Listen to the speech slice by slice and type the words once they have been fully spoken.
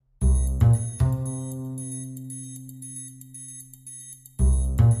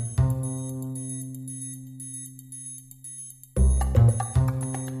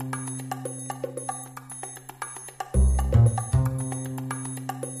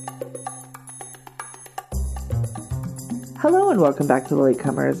Hello and welcome back to The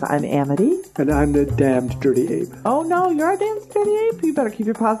Latecomers. I'm Amity. And I'm the damned dirty ape. Oh no, you're a damned dirty ape. You better keep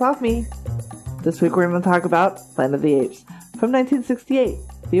your paws off me. This week we're going to talk about Planet of the Apes from 1968,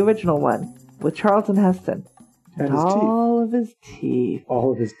 the original one, with Charlton Heston. And his all of his teeth.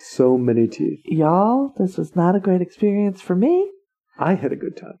 All of his so many teeth. Y'all, this was not a great experience for me. I had a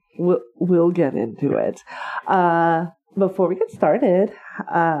good time. We'll get into it. Before we get started,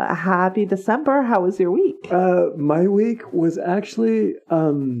 happy December. How was your week? My week was actually,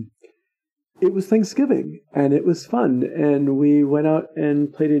 it was Thanksgiving, and it was fun, and we went out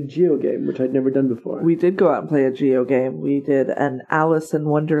and played a Geo game, which I'd never done before. We did go out and play a Geo game. We did an Alice in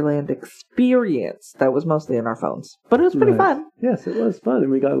Wonderland experience that was mostly in our phones, but it was pretty fun. Yes, it was fun,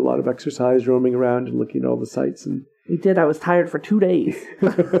 and we got a lot of exercise roaming around and looking at all the sights. And we did. I was tired for 2 days.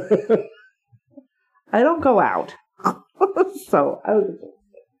 I don't go out. So I was,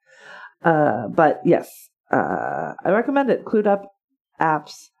 but yes, I recommend it. Clued Up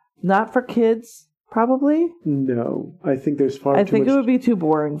apps, not for kids, probably. No, I think there's far too much. I think it would be too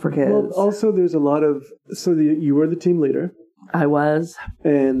boring for kids. Well, also there's a lot of, you were the team leader. I was.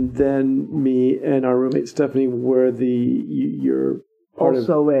 And then me and our roommate Stephanie were you're part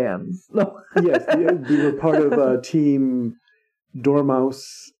also Vans. No. Yes, we were part of Team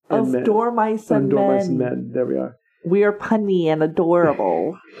Dormouse and Men. Dormice and Men. Dormice and Men, there we are. We are punny and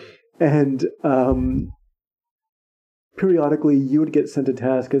adorable. And periodically you would get sent a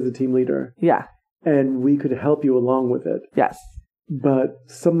task as a team leader. Yeah. And we could help you along with it. Yes. But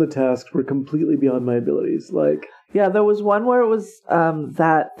some of the tasks were completely beyond my abilities. Yeah, there was one where it was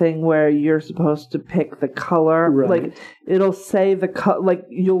that thing where you're supposed to pick the color. Right. Like, it'll say the like,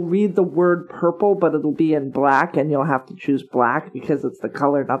 you'll read the word purple, but it'll be in black, and you'll have to choose black because it's the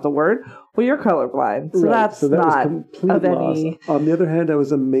color, not the word. Well, you're colorblind, so right. that not was complete of loss. any... On the other hand, I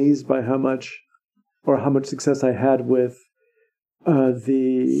was amazed by how much success I had with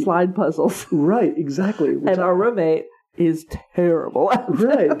the... slide puzzles. Right, exactly. And our roommate is terrible at them.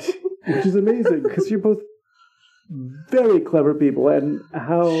 Right, which is amazing, because you're both very clever people, and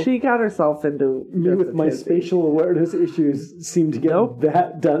how she got herself into me with my spatial awareness issues seemed to get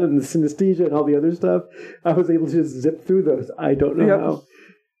that done, and the synesthesia and all the other stuff. I was able to just zip through those. I don't know how.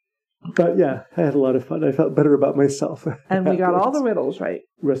 But yeah, I had a lot of fun. I felt better about myself. And we got all the riddles right.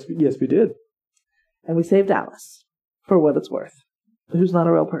 Yes, we did. And we saved Alice, for what it's worth, who's not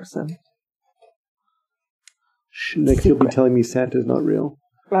a real person. Next you'll be telling me Santa's not real.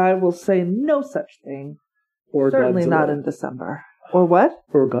 I will say no such thing. Or certainly Godzilla. Not in December. Or what?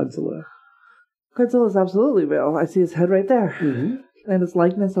 Or Godzilla. Godzilla is absolutely real. I see his head right there. Mm-hmm. And his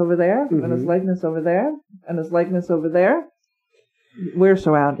likeness over there. Mm-hmm. And his likeness over there. And his likeness over there. We're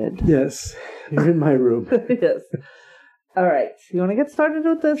surrounded. Yes. You're in my room. Yes. All right. You want to get started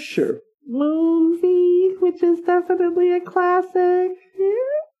with this? Sure. Movie, which is definitely a classic.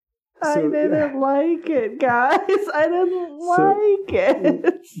 I didn't like it, guys. I didn't like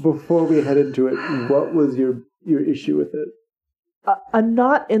it. Before we head into it, what was your issue with it? A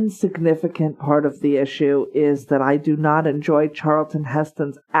not insignificant part of the issue is that I do not enjoy Charlton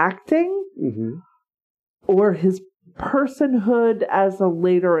Heston's acting or his personhood as a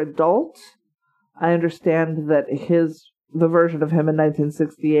later adult. I understand that the version of him in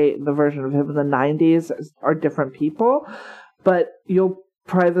 1968 and the version of him in the 90s are different people, but you'll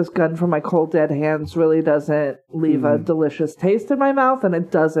pry this gun from my cold dead hands really doesn't leave a delicious taste in my mouth, and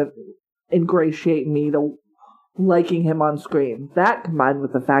it doesn't ingratiate me to liking him on screen. That, combined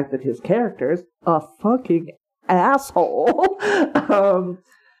with the fact that his character's a fucking asshole,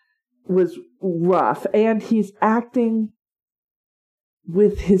 was rough. And he's acting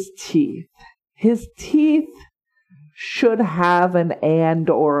with his teeth. His teeth should have an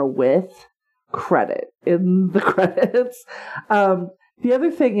and or a with credit in the credits. The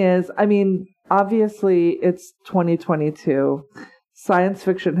other thing is, I mean, obviously it's 2022. Science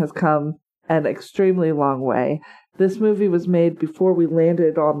fiction has come an extremely long way. This movie was made before we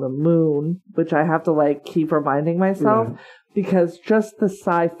landed on the moon, which I have to keep reminding myself, because just the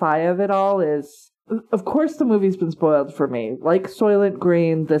sci-fi of it all is, of course the movie's been spoiled for me. Like Soylent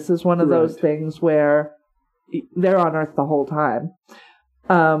Green, this is one of those things where they're on Earth the whole time.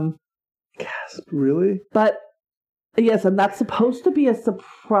 Gasp, really? But yes, and that's supposed to be a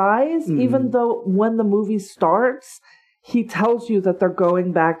surprise, even though when the movie starts, he tells you that they're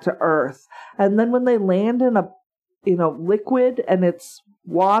going back to Earth. And then when they land in a liquid and it's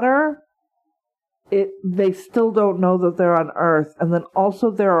water, they still don't know that they're on Earth. And then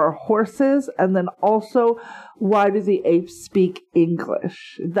also there are horses, and then also, why do the apes speak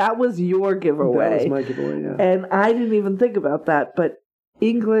English? That was your giveaway. That was my giveaway, yeah. And I didn't even think about that, but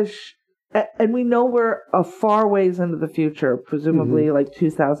English and we know we're a far ways into the future, presumably like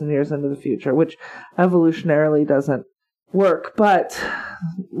 2,000 years into the future, which evolutionarily doesn't work. But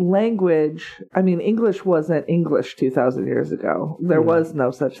language, I mean, English wasn't English 2,000 years ago. There was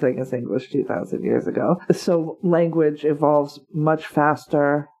no such thing as English 2,000 years ago. So language evolves much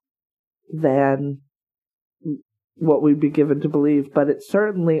faster than what we'd be given to believe, but it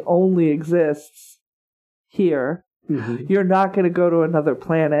certainly only exists here. You're not going to go to another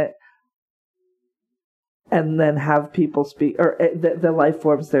planet and then have people speak, or the life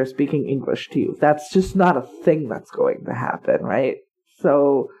forms there speaking English to you. That's just not a thing that's going to happen, right?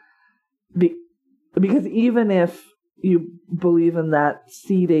 So, because even if you believe in that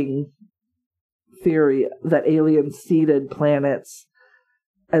seeding theory, that aliens seeded planets,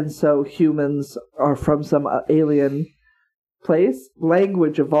 and so humans are from some alien place,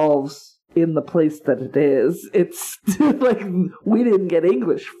 language evolves in the place that it is. It's like we didn't get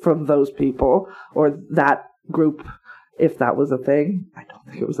English from those people or that group, if that was a thing. I don't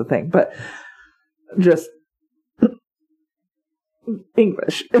think it was a thing, but just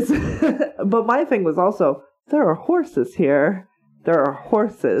English. But my thing was also, there are horses here. There are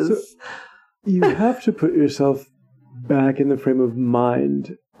horses. So you have to put yourself back in the frame of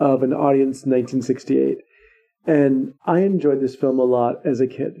mind of an audience in 1968. And I enjoyed this film a lot as a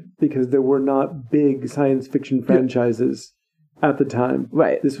kid because there were not big science fiction franchises at the time.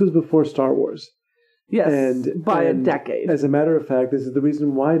 Right. This was before Star Wars. Yes, by a decade. As a matter of fact, this is the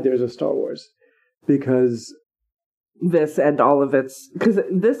reason why there's a Star Wars. Because this and all of its... Because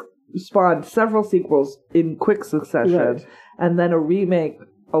this spawned several sequels in quick succession. Right. And then a remake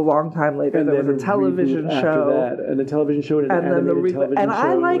a long time later. And there was a television show. After that, and a television show and an animated television show. And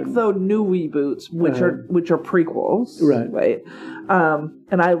I like the new reboots, which are prequels. Right.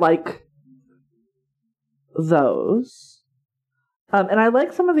 And I like those. And I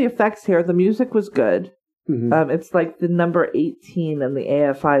like some of the effects here. The music was good. It's like the number 18 in the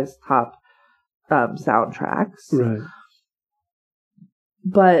AFI's top soundtracks. Right.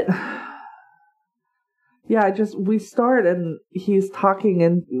 But yeah, we start and he's talking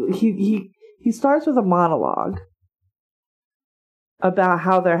and he starts with a monologue about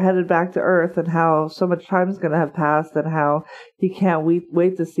how they're headed back to Earth and how so much time is going to have passed and how he can't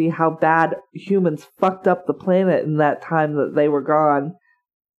wait to see how bad humans fucked up the planet in that time that they were gone.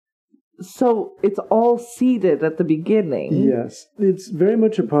 So it's all seeded at the beginning. Yes. It's very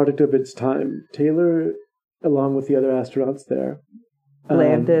much a product of its time. Taylor, along with the other astronauts there.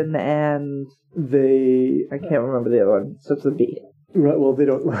 Landon and... I can't remember the other one. So it's a B. Right. Well, they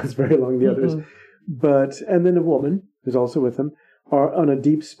don't last very long, the others. But, and then a woman, who's also with them, are on a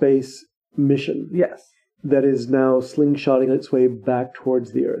deep space mission. Yes. That is now slingshotting its way back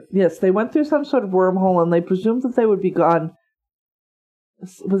towards the Earth. Yes, they went through some sort of wormhole and they presumed that they would be gone,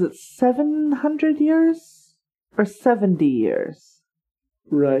 was it 700 years? Or 70 years?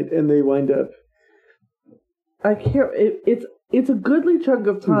 Right, and they wind up... I can't... It's a goodly chunk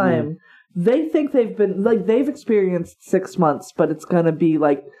of time. They think they've experienced 6 months, but it's going to be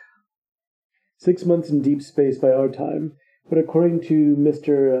like... 6 months in deep space by our time. But according to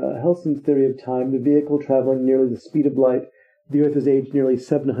Mr. Helson's theory of time, the vehicle traveling nearly the speed of light, the Earth has aged nearly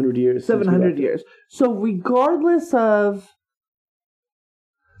 700 years. 700 years. So regardless of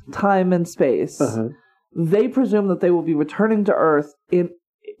time and space, they presume that they will be returning to Earth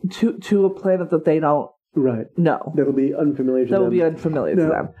to a planet that they don't know. That'll be unfamiliar to them. That'll be unfamiliar to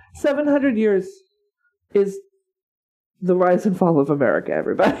them. 700 years is the rise and fall of America,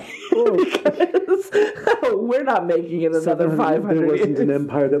 everybody. Because we're not making it another 500 years. There wasn't an years.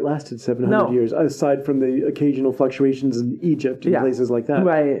 empire that lasted 700 years, aside from the occasional fluctuations in Egypt and places like that.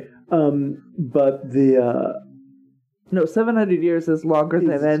 Right. But the... No, 700 years is longer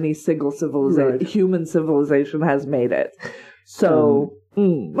than any single civilization. Right. Human civilization has made it. So...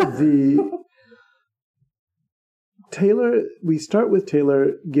 We start with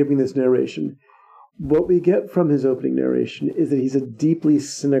Taylor giving this narration. What we get from his opening narration is that he's a deeply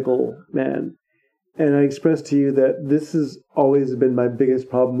cynical man. And I expressed to you that this has always been my biggest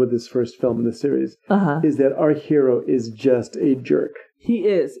problem with this first film in the series, is that our hero is just a jerk. He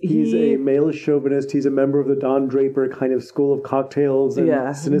is. He's a male chauvinist. He's a member of the Don Draper kind of school of cocktails and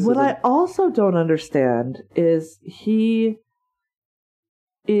cynicism. What I also don't understand is he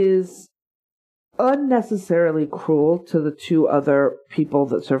is unnecessarily cruel to the two other people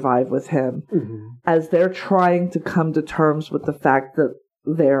that survive with him as they're trying to come to terms with the fact that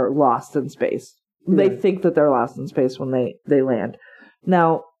they're lost in space. They think that they're lost in space when they land.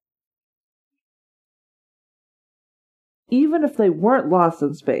 Now, even if they weren't lost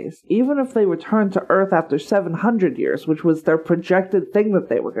in space, even if they returned to Earth after 700 years, which was their projected thing that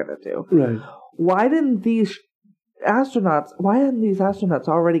they were going to do, right? Why hadn't these astronauts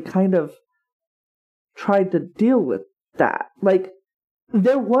already kind of tried to deal with that? Like,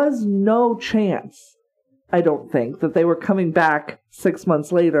 there was no chance, I don't think, that they were coming back 6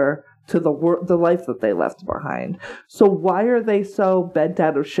 months later to the life that they left behind. So why are they so bent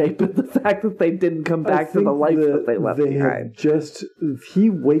out of shape at the fact that they didn't come back to the life that they left behind? He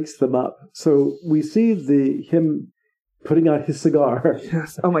wakes them up. So we see him putting out his cigar.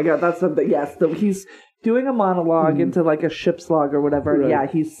 Yes. Oh my God, that's something. Yes, he's doing a monologue into like a ship's log or whatever. Right. Yeah,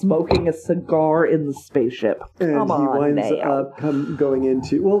 he's smoking a cigar in the spaceship. And Come on, he winds up going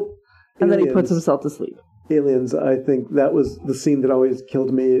into and then he puts himself to sleep. Aliens, I think that was the scene that always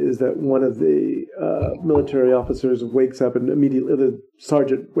killed me, is that one of the military officers wakes up and immediately, the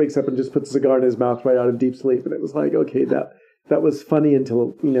sergeant wakes up and just puts a cigar in his mouth right out of deep sleep. And it was like, okay, that was funny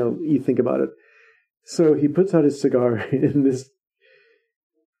until, you think about it. So he puts out his cigar in this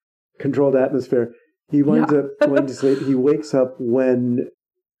controlled atmosphere. He winds up going to sleep. He wakes up when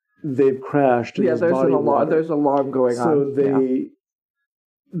they've crashed. And there's an alarm going on. So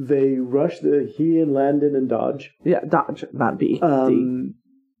they rush he and Landon and Dodge. Yeah, Dodge, not B.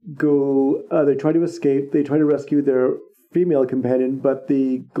 Go. They try to escape. They try to rescue their female companion, but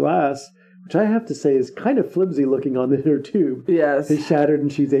the glass, which I have to say is kind of flimsy looking on her tube. Yes, is shattered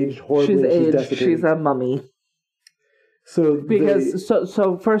and she's aged horribly. She's a mummy. So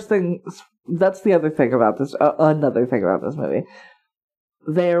so first thing, that's the other thing about this. Another thing about this movie,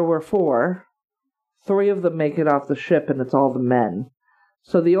 there were 4. 3 of them make it off the ship, and it's all the men.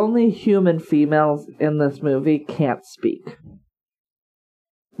 So the only human females in this movie can't speak.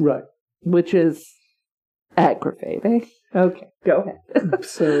 Right. Which is aggravating. Okay, go ahead.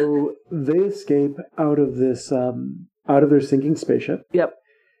 So they escape out of this, out of their sinking spaceship. Yep.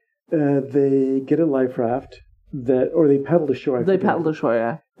 They get a life raft or they paddle to shore. They paddle to shore,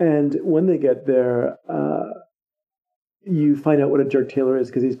 yeah. And when they get there, you find out what a jerk Taylor is,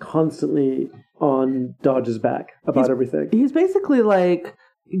 because he's constantly on Dodge's back about everything. He's basically like,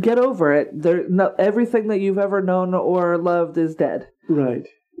 get over it. Everything that you've ever known or loved is dead. Right.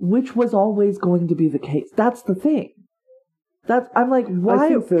 Which was always going to be the case. That's the thing. I'm like, why? I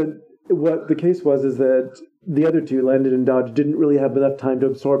think that what the case was is that the other 2, Landon and Dodge, didn't really have enough time to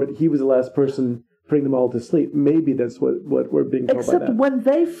absorb it. He was the last person putting them all to sleep. Maybe that's what we're being told by that. Except when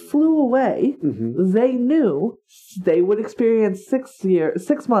they flew away, they knew they would experience 6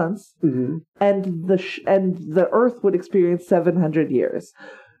 months, and the Earth would experience 700 years.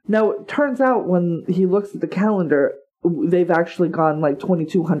 Now, it turns out when he looks at the calendar, they've actually gone like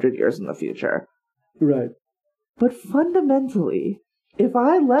 2,200 years in the future. Right. But fundamentally, if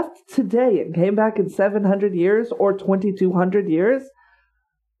I left today and came back in 700 years or 2,200 years,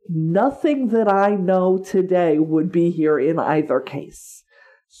 nothing that I know today would be here in either case.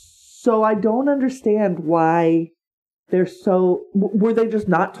 So I don't understand why they're so... Were they just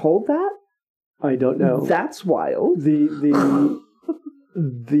not told that? I don't know. That's wild.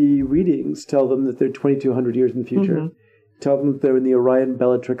 The readings tell them that they're 2,200 years in the future. Tell them that they're in the Orion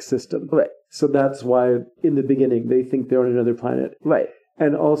Bellatrix system. Right. So that's why, in the beginning, they think they're on another planet. Right.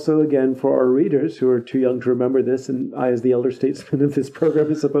 And also, again, for our readers who are too young to remember this, and I, as the elder statesman of this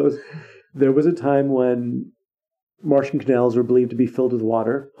program, I suppose, there was a time when Martian canals were believed to be filled with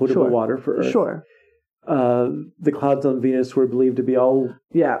water, potable water for Earth. Sure. The clouds on Venus were believed to be all...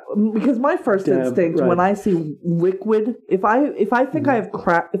 Yeah, because my first instinct when I see liquid, if I think I have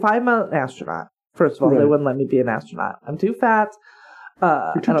if I'm an astronaut, first of all, they wouldn't let me be an astronaut. I'm too fat,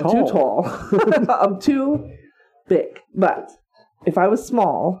 I'm too tall. I'm too big. But if I was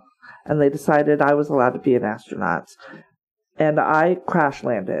small and they decided I was allowed to be an astronaut and I crash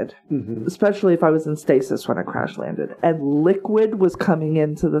landed, especially if I was in stasis when I crash landed, and liquid was coming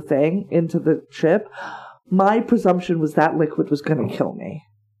into the ship, my presumption was that liquid was going to kill me.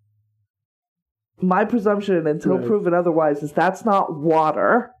 My presumption, until proven otherwise, is that's not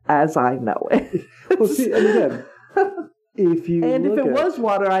water as I know it. Well, see, and again, if it was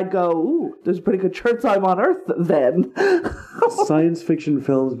water, I'd go, ooh, there's a pretty good chance I'm on Earth then. Science fiction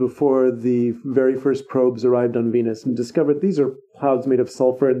films before the very first probes arrived on Venus and discovered these are clouds made of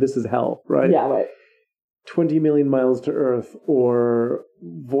sulfur and this is hell, right? Yeah, right. 20 million miles to Earth, or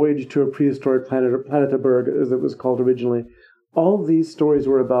Voyage to a Prehistoric Planet, or Planetaberg, as it was called originally. All these stories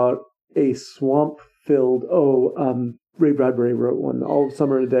were about a swamp-filled... Ray Bradbury wrote one, All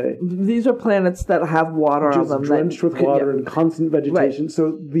Summer and a Day. These are planets that have water on them. Just drenched with water and constant vegetation. Right.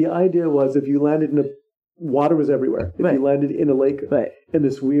 So the idea was if you landed in a water was everywhere. If you landed in a lake in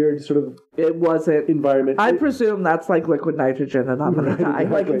this weird sort of environment. I presume that's like liquid nitrogen and I'm going to die.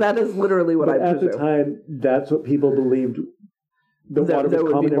 Exactly. Like, that is literally what I presume. At the time, that's what people believed. The water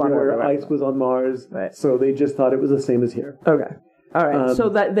was common everywhere. Ice was on Mars. Right. So they just thought it was the same as here. Okay. All right. So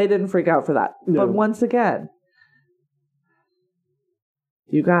that they didn't freak out for that. No. But once again,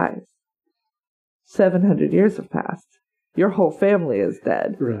 you guys, 700 years have passed. Your whole family is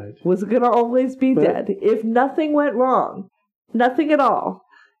dead. Right. Was going to always be dead. If nothing went wrong, nothing at all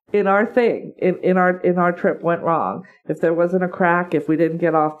in our thing, in our trip went wrong, if there wasn't a crack, if we didn't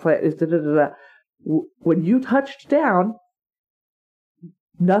get off planet, when you touched down,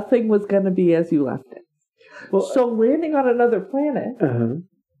 nothing was going to be as you left it. Well, so landing on another planet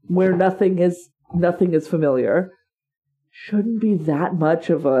where nothing is familiar shouldn't be that much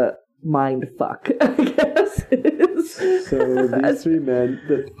of a mind fuck, I guess. So these three men,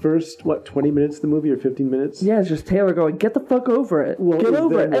 the first 20 minutes of the movie or 15 minutes? Yeah, it's just Taylor going, get the fuck over it. Well, get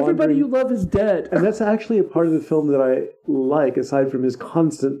over it. Everybody you love is dead. And that's actually a part of the film that I like, aside from his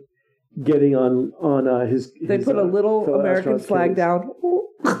constant getting on his. They put a little American flag down.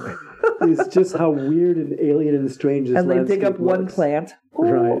 It's just how weird and alien and strange this landscape And they dig up one plant.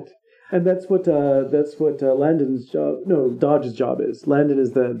 Right. And that's what Landon's job. No, Dodge's job is. Landon is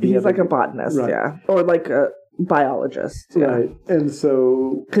he's like a botanist, yeah, or like a biologist, yeah. Right. And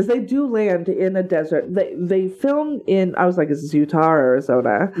so because they do land in a desert, they film in. I was like, is this Utah or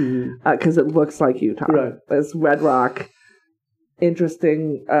Arizona? Because it looks like Utah. Right. It's red rock,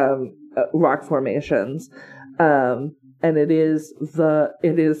 interesting rock formations. And it is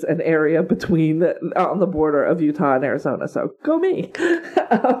an area between on the border of Utah and Arizona. So go me.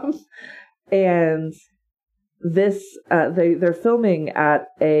 And this they're filming at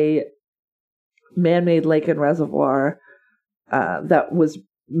a man-made lake and reservoir that was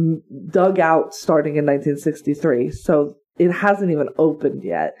dug out starting in 1963. So it hasn't even opened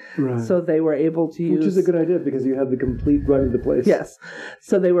yet. Right. So they were able to use... Which is a good idea because you have the complete run of the place. Yes.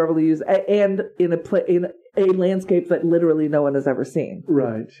 So they were able to use... And in a landscape that literally no one has ever seen.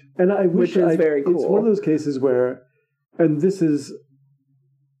 Right. And I wish... Which is very cool. It's one of those cases where... And this is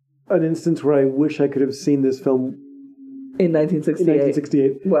an instance where I wish I could have seen this film... In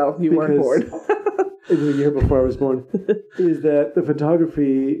 1968. Well, you weren't born. It was a year before I was born. Is that the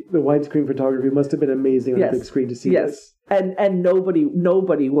photography, the widescreen photography, must have been amazing on the big screen to see this. And nobody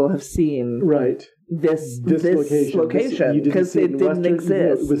will have seen this location because it didn't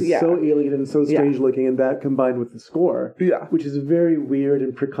exist. It was so alien and so strange looking, and that combined with the score, which is very weird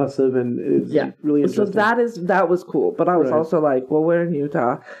and percussive, and it's really interesting. So that was cool. But I was also like, well, we're in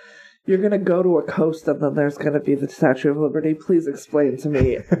Utah. You're going to go to a coast and then there's going to be the Statue of Liberty. Please explain to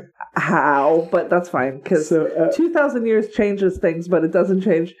me how. But that's fine because 2,000 years changes things, but it doesn't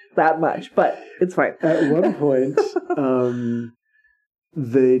change that much. But it's fine. At one point,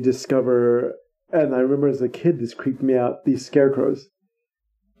 they discover, and I remember as a kid this creeped me out, these scarecrows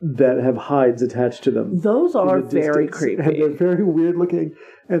that have hides attached to them. Those are very creepy. And they're very weird looking.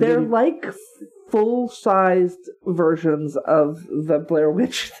 And they're like full-sized versions of the Blair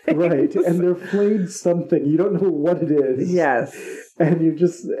Witch thing. Right, and they're flayed something. You don't know what it is. Yes. And you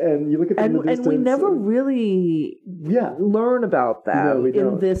look at them in the distance. And we never really learn about that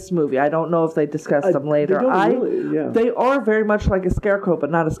in this movie. I don't know if they discuss them later. They are very much like a scarecrow,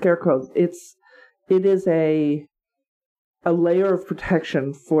 but not a scarecrow. It is a layer of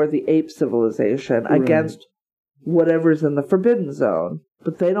protection for the ape civilization against whatever's in the Forbidden Zone.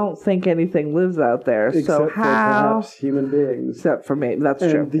 But they don't think anything lives out there. Except so for perhaps human beings. Except for me. That's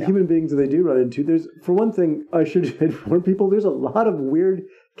true. And the human beings that they do run into, for one thing, I should inform people, there's a lot of weird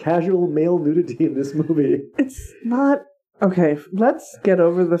casual male nudity in this movie. It's not... Okay, let's get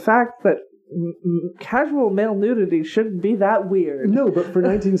over the fact that casual male nudity shouldn't be that weird. No, but for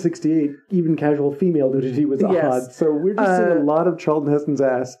 1968, even casual female nudity was odd. So we're just seeing a lot of Charlton Heston's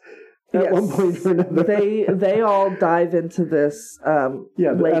ass. At one point or another. They all dive into this the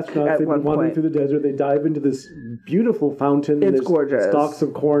lake astronauts, they've been wandering through the desert. They dive into this beautiful fountain. It's gorgeous. Stalks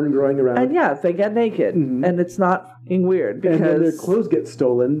of corn growing around. And they get naked. Mm-hmm. And it's not fucking weird. Because... And then their clothes get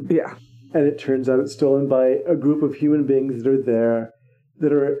stolen. Yeah. And it turns out it's stolen by a group of human beings that are there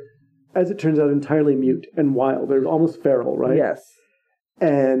that are, as it turns out, entirely mute and wild. They're almost feral, right? Yes.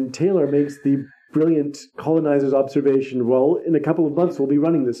 And Taylor makes the brilliant colonizer's observation, well, in a couple of months we'll be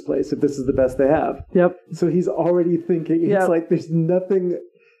running this place if this is the best they have. Yep. So he's already thinking, it's like there's nothing,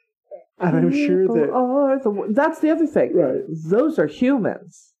 and I'm sure that... That's the other thing. Right. Those are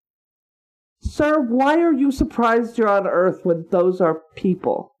humans. Sir, why are you surprised you're on Earth when those are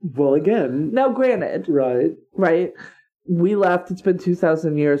people? Well, again... Now, granted... Right. we left, it's been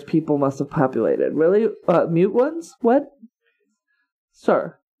 2,000 years, people must have populated. Really? Mute ones? What?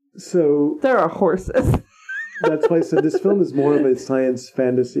 Sir. So... There are horses. That's why I said this film is more of a science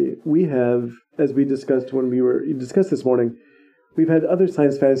fantasy. We have, as we discussed when you discussed this morning, we've had other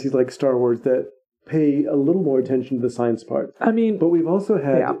science fantasies like Star Wars that pay a little more attention to the science part. I mean... But we've also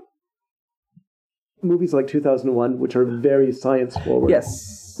had movies like 2001, which are very science forward.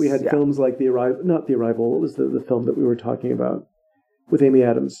 Yes. We had films like not The Arrival, what was the film that we were talking about? With Amy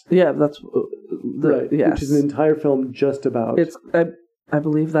Adams. Yeah, that's... right, yes. Which is an entire film just about... I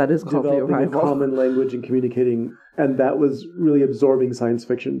believe that is called The Arrival. Developing a common language and communicating, and that was really absorbing science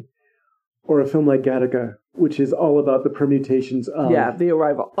fiction. Or a film like Gattaca, which is all about the permutations of... Yeah, The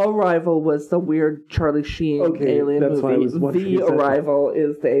Arrival. Arrival was the weird Charlie Sheen alien that's movie. Why I was The Arrival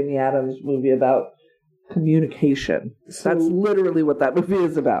is the Amy Adams movie about communication. So that's literally what that movie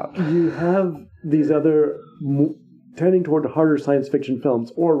is about. You have these other tending toward harder science fiction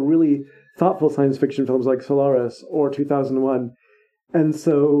films, or really thoughtful science fiction films like Solaris or 2001. And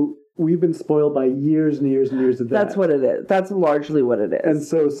so we've been spoiled by years and years and years of that. That's what it is. That's largely what it is. And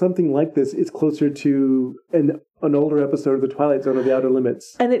so something like this is closer to an older episode of The Twilight Zone or The Outer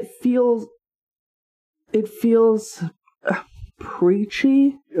Limits. And it feels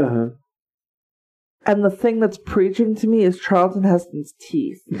preachy. Uh-huh. And the thing that's preaching to me is Charlton Heston's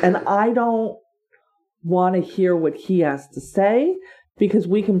teeth. And I don't want to hear what he has to say, because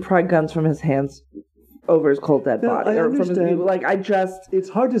we can pry guns from his hands over his cold dead body. I understand. It's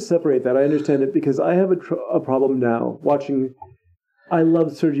hard to separate that. I understand it, because I have a problem now watching... I love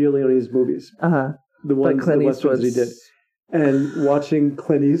Sergio Leone's movies. Uh-huh. The westerns that he did. And watching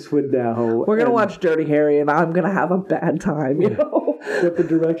Clint Eastwood now... We're going to watch Dirty Harry, and I'm going to have a bad time, you know? But the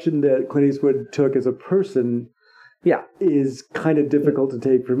direction that Clint Eastwood took as a person is kind of difficult to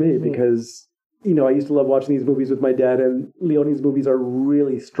take for me, because... You know, I used to love watching these movies with my dad, and Leone's movies are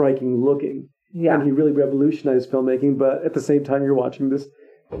really striking looking. Yeah. And he really revolutionized filmmaking, but at the same time, you're watching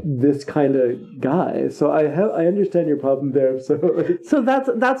this kind of guy. So I understand your problem there. So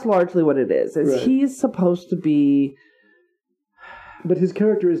that's largely what it is. Right. He's supposed to be... But his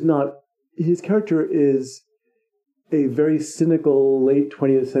character is not... His character is a very cynical late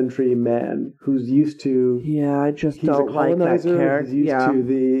 20th century man who's used to... Yeah, I just don't like that character. He's used to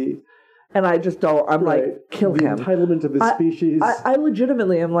the... And I just don't, I'm like, kill him. The entitlement of his species. I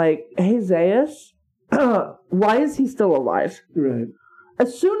legitimately am like, hey, Zaius, why is he still alive? Right.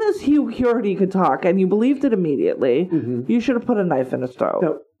 As soon as he heard he could talk, and you believed it immediately, you should have put a knife in his throat.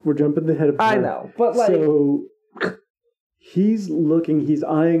 Now, we're jumping ahead of time. I know, but like... So, he's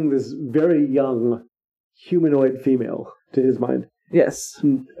eyeing this very young humanoid female, to his mind. Yes.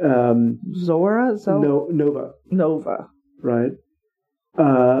 Zora? Nova. Nova. Right.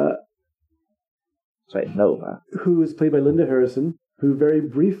 Right, Nova. Who was played by Linda Harrison, who very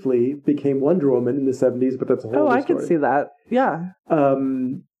briefly became Wonder Woman in the 70s, but that's a whole other story. I can see that. Yeah.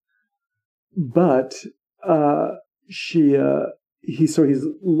 But he's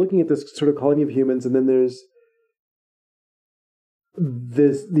looking at this sort of colony of humans, and then there's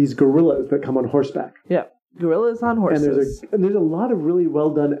these gorillas that come on horseback. Yeah. Gorillas on horses. And there's a lot of really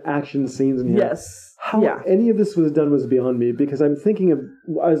well done action scenes in here. Yes. How any of this was done was beyond me, because I'm thinking of,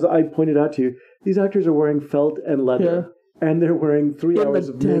 as I pointed out to you, these actors are wearing felt and leather, and they're wearing 3 hours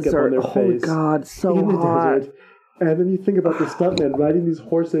of makeup on their face. Oh my God, so in the hot. desert. And then you think about the stuntmen riding these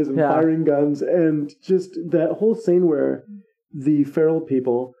horses and firing guns, and just that whole scene where the feral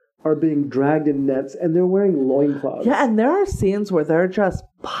people are being dragged in nets, and they're wearing loincloths. Yeah, and there are scenes where there are just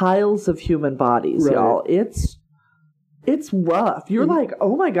piles of human bodies, y'all. It's rough. You're like,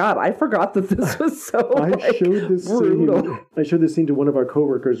 oh my God, I forgot that this was so I showed this scene to one of our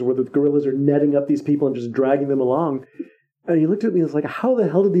coworkers where the gorillas are netting up these people and just dragging them along. And he looked at me and was like, how the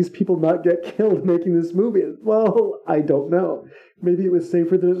hell did these people not get killed making this movie? Well, I don't know. Maybe it was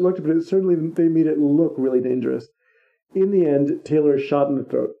safer than it looked, but certainly they made it look really dangerous. In the end, Taylor is shot in the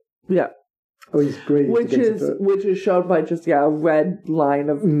throat. Yeah. Oh, he's great. Which is shown by just a red line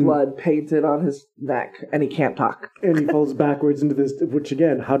of blood painted on his neck, and he can't talk. And he falls backwards into this. Which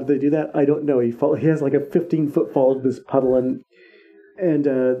again, how did they do that? I don't know. He has like a 15-foot fall into this puddle, and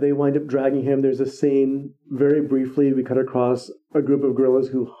they wind up dragging him. There's a scene very briefly. We cut across a group of gorillas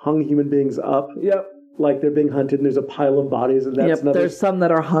who hung human beings up. Yep. Like they're being hunted, and there's a pile of bodies, and that's there's some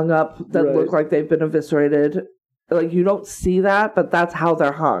that are hung up that look like they've been eviscerated. Like, you don't see that, but that's how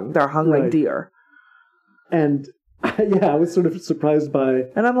they're hung. They're hung like deer. And, I was sort of surprised by...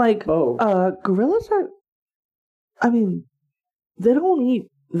 And I'm like, gorillas are... I mean, they don't eat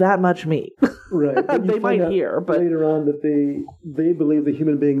that much meat. Right. They might hear, but... Later on that they believe the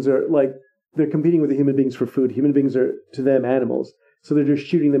human beings are, like, they're competing with the human beings for food. Human beings are, to them, animals. So they're just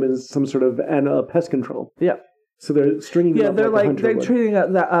shooting them as some sort of pest control. Yeah. So they're stringing them up they're like a hunter they're would. treating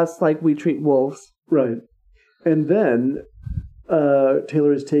us like we treat wolves. Right. And then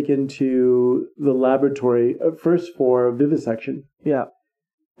Taylor is taken to the laboratory, first for vivisection. Yeah.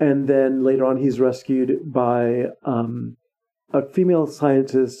 And then later on he's rescued by a female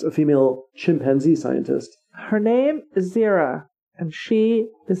scientist, a female chimpanzee scientist. Her name is Zira, and she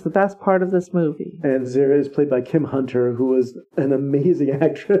is the best part of this movie. And Zira is played by Kim Hunter, who is an amazing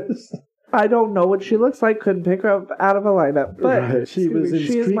actress. I don't know what she looks like. Couldn't pick her up out of a lineup. But right. She was in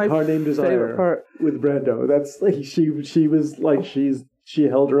Streetcar Named Desire with Brando. That's like she was like she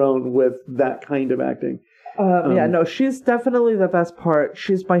held her own with that kind of acting. She's definitely the best part.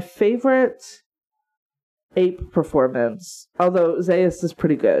 She's my favorite ape performance. Although Zayas is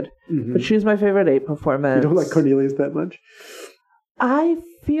pretty good, but she's my favorite ape performance. You don't like Cornelius that much? I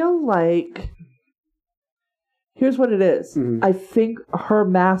feel like. Here's what it is. I think her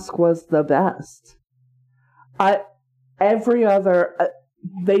mask was the best.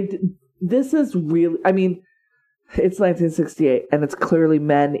 This is really, I mean, it's 1968 and it's clearly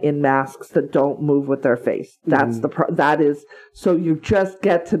men in masks that don't move with their face. That's that is, so you just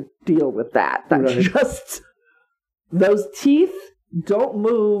get to deal with that. That's right. Just, those teeth don't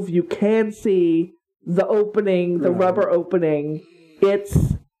move. You can see the opening, the rubber opening.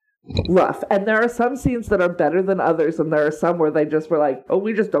 It's rough. And there are some scenes that are better than others, and there are some where they just were like, oh,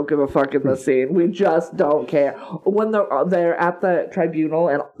 we just don't give a fuck in this scene. We just don't care. When they're at the tribunal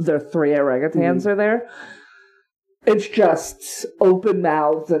and their 3 orangutans are there, it's just open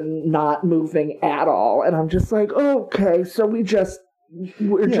mouths and not moving at all. And I'm just like, okay, so we're just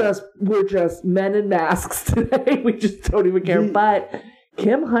men in masks today. We just don't even care. But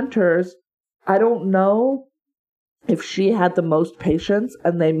Kim Hunter's, I don't know if she had the most patience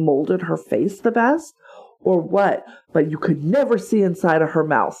and they molded her face the best or what, but you could never see inside of her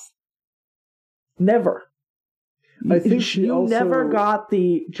mouth. Never. I think you never got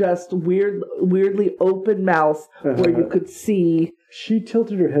the just weirdly open mouth where you could see. She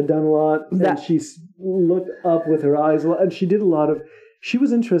tilted her head down a lot, and she looked up with her eyes a lot, and she did a lot of. She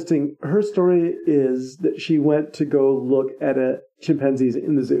was interesting. Her story is that she went to go look at chimpanzees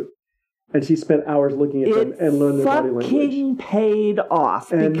in the zoo. And she spent hours looking at them and learned their body language. Fucking paid off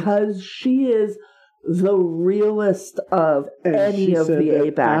because she is the realest of any of the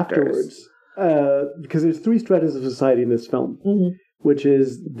ape actors. Because there's 3 stratas of society in this film, which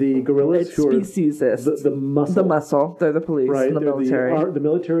is the gorillas who are the muscle. The muscle. They're the police and the military. The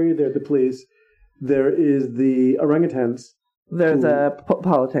military, they're the police. There is the orangutans. They're the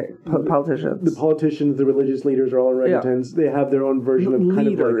politicians. The politicians, the religious leaders are all orangutans. Yeah. They have their own version of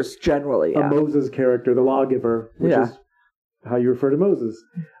kind of like generally. A Moses character, the lawgiver, which is how you refer to Moses.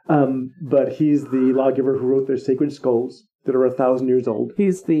 But he's the lawgiver who wrote their sacred scrolls that are 1,000 years old.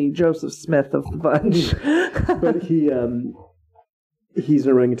 He's the Joseph Smith of the bunch. But he's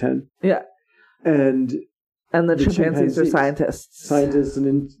an orangutan. Yeah. And the chimpanzees are scientists. Scientists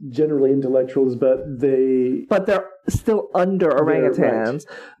and generally intellectuals, but they're still under orangutans.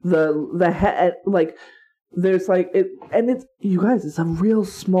 Right. The head, like, there's like, it's, you guys, it's a real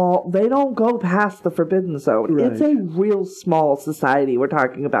small, they don't go past the forbidden zone. Right. It's a real small society. We're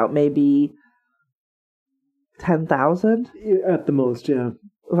talking about maybe 10,000? At the most, yeah.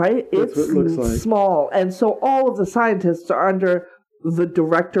 Right? That's what it looks like. Small. And so all of the scientists are under the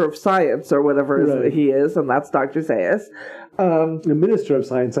director of science or whatever he is, and that's Dr. Zayas. The minister of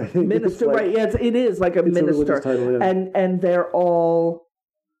science, I think. Minister, right? Yeah, it is like a minister, title, yeah. And they're all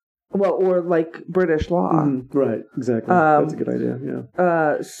or like British law, right? Exactly. That's a good idea.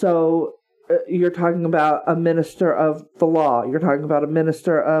 Yeah. So you're talking about a minister of the law. You're talking about a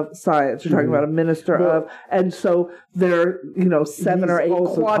minister of science. You're talking about a minister of, and so there are 7 or 8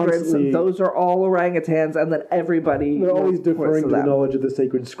 quadrants, and those are all orangutans, and then everybody. They're always deferring to the knowledge of the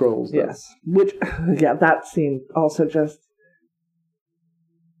sacred scrolls. Though. Yes, which that scene also just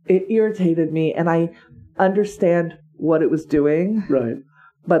it irritated me, and I understand what it was doing, right?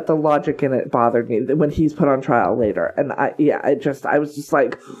 But the logic in it bothered me when he's put on trial later, and I was just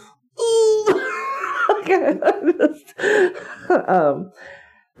like.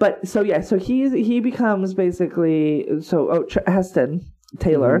 But so he becomes basically Heston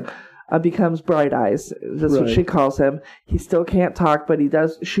Taylor becomes Bright Eyes. That's what she calls him. He still can't talk, but he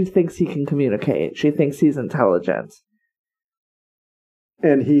does. She thinks he can communicate. She thinks he's intelligent.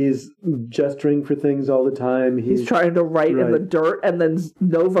 And he's gesturing for things all the time. He's trying to write in the dirt, and then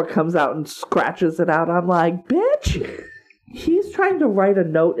Nova comes out and scratches it out. I'm like, bitch. He's trying to write a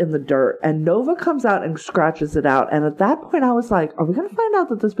note in the dirt, and Nova comes out and scratches it out. And at that point, I was like, are we going to find out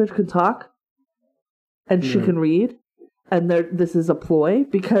that this bitch can talk? and she can read, and this is a ploy,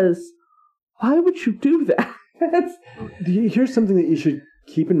 because why would you do that? Here's something that you should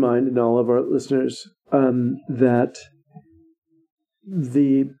keep in mind, and all of our listeners, that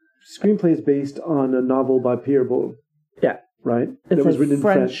the screenplay is based on a novel by Pierre Boulle. Yeah. Right? It's a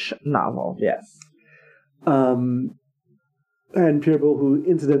French novel, yes. And Pierre Boulle, who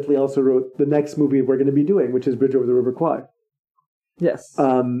incidentally also wrote the next movie we're going to be doing, which is Bridge Over the River Kwai. Yes.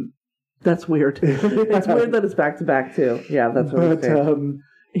 That's weird. It's weird that it's back to back too. Yeah, that's what I'm saying.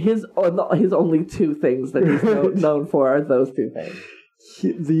 His only two things that he's known for are those two things.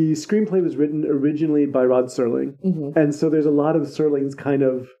 The screenplay was written originally by Rod Serling, and so there's a lot of Serling's kind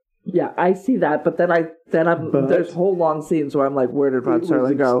of. Yeah, I see that, but then there's whole long scenes where I'm like, where did Rod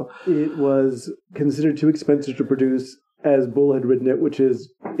Serling go? It was considered too expensive to produce, as Bull had written it, which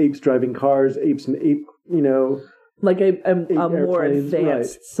is apes driving cars, apes and ape, like a more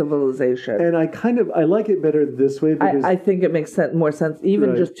advanced civilization. And I like it better this way because I think it makes more sense,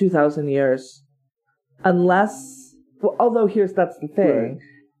 even just 2,000 years, unless. Well, although that's the thing,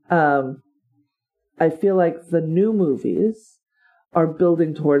 I feel like the new movies are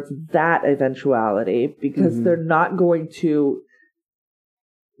building towards that eventuality because they're not going to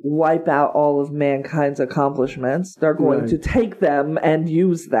wipe out all of mankind's accomplishments. They're going to take them and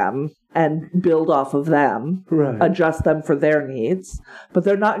use them and build off of them, adjust them for their needs. But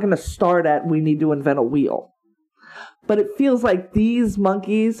they're not going to start at, we need to invent a wheel. But it feels like these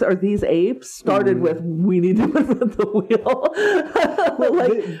monkeys or these apes started with, we need to invent the wheel.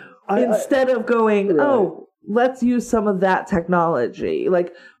 Instead of going, let's use some of that technology.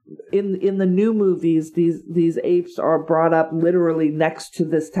 Like in the new movies, these apes are brought up literally next to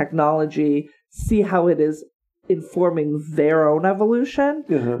this technology, see how it is informing their own evolution,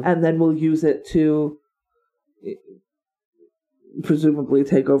 and then we'll use it to presumably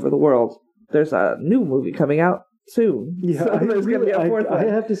take over the world. There's a new movie coming out soon. Yeah, so there's going to be a fourth one. I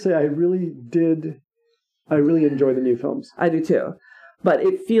have to say, I really enjoy the new films. I do too. But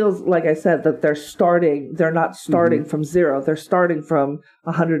it feels, like I said, that they're not starting from zero. They're starting from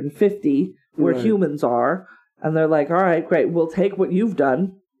 150, where humans are. And they're like, all right, great. We'll take what you've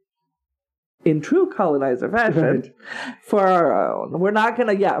done in true colonizer fashion for our own. We're not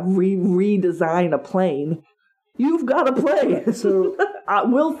going to, redesign a plane. You've got a plane. So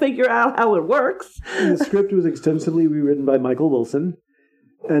we'll figure out how it works. The script was extensively rewritten by Michael Wilson.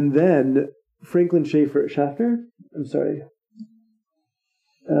 And then Franklin Schaffner? I'm sorry.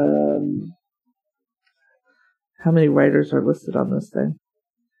 How many writers are listed on this thing?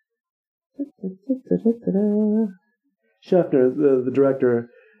 Schaffner, the director,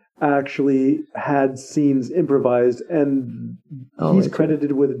 actually had scenes improvised, and he's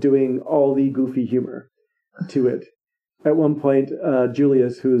credited with doing all the goofy humor to it. At one point,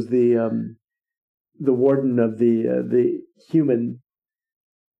 Julius, who's the warden of the human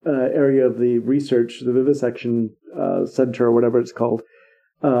area of the research, the vivisection center, or whatever it's called,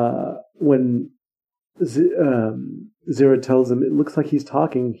 when Zira tells him it looks like he's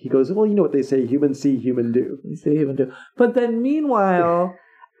talking, he goes, well, you know what they say, human see, human do. You see, human do. But then meanwhile,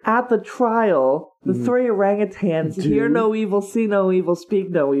 at the trial, the three orangutans hear no evil, see no evil, speak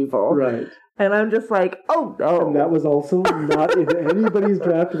no evil. Right. And I'm just like, oh no. And that was also not in anybody's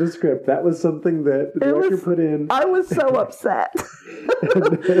draft of the script. That was something that the director put in. I was so upset. He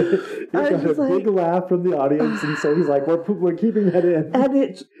got a big laugh from the audience, and so he's like, we're keeping that in. And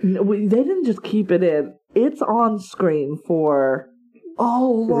they didn't just keep it in. It's on screen for a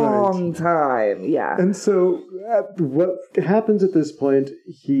long time. Yeah. And so what happens at this point,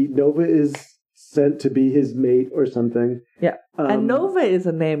 Nova is sent to be his mate or something. Yeah. And Nova is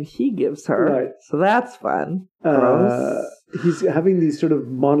a name he gives her. Right. So that's fun. He's having these sort of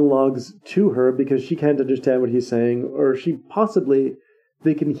monologues to her because she can't understand what he's saying, or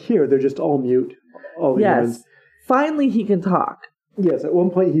they can hear, they're just all mute. All the humans. Finally he can talk. Yes, at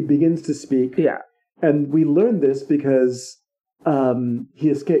one point he begins to speak. Yeah. And we learn this because he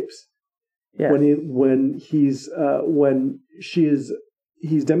escapes. Yes.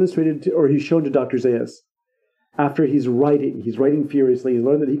 He's demonstrated to, or he's shown to Dr. Zayas after he's writing furiously. He's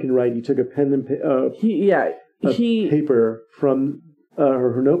learned that he can write. He took a pen and paper from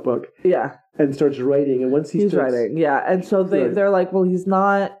her notebook. Yeah. And starts writing. And once he's writing. Yeah. And so they're like, well, he's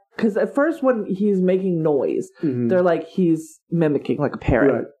not, because at first when he's making noise, they're like, he's mimicking like a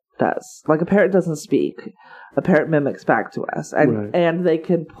parrot does. Like a parrot doesn't speak. A parrot mimics back to us. And they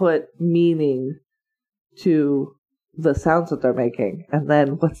can put meaning to the sounds that they're making. And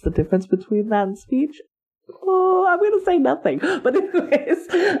then what's the difference between that and speech? Oh, I'm going to say nothing. But anyways.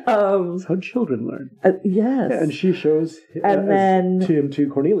 It's how children learn. Yes. And she shows to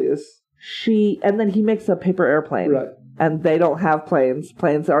Cornelius. and then he makes a paper airplane. Right. And they don't have planes.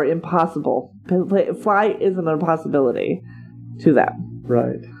 Planes are impossible. Fly isn't a possibility to them.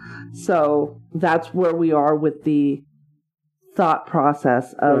 Right. So that's where we are with the thought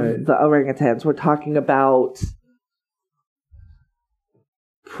process of the orangutans. We're talking about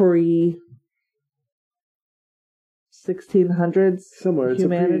pre-1600s somewhere.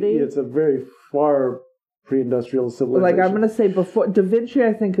 humanity. It's a very far pre-industrial civilization. Like, I'm going to say before... Da Vinci,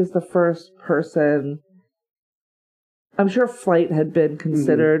 I think, is the first person... I'm sure flight had been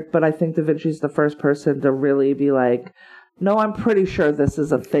considered, but I think Da Vinci's the first person to really be like, no, I'm pretty sure this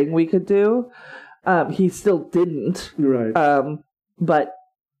is a thing we could do. He still didn't. Right. But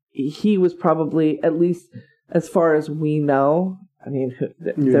he was probably, at least as far as we know, I mean,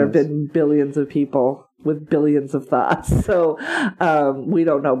 there have been billions of people with billions of thoughts. So we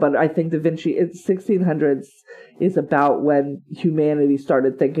don't know. But I think Da Vinci, 1600s is about when humanity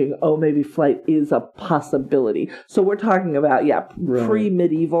started thinking, oh, maybe flight is a possibility. So we're talking about,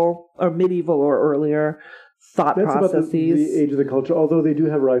 pre-medieval or medieval or earlier thought processes. About the age of the culture. Although they do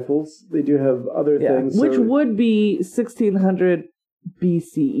have rifles, they do have other things. Which would be 1600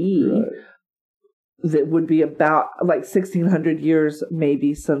 BCE. Right. That would be about like 1600 years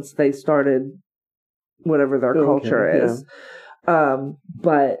maybe since they started whatever their culture is.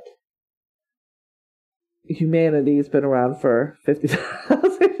 But humanity's been around for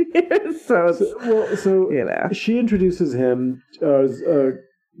 50,000 years. So she introduces him as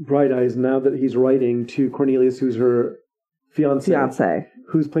Bright Eyes now that he's writing to Cornelius, who's her fiance.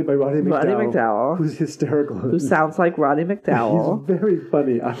 Who's played by Roddy McDowall. Who's hysterical. Who sounds like Roddy McDowall. He's very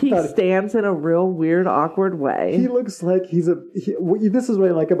funny. He stands in a real weird, awkward way. He looks like this is what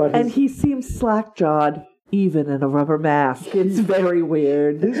I like about him. And he seems slack-jawed, even in a rubber mask. It's very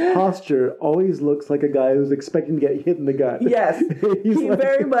weird. His posture always looks like a guy who's expecting to get hit in the gut. Yes. He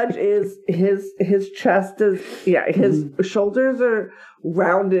very much is. His chest is, his shoulders are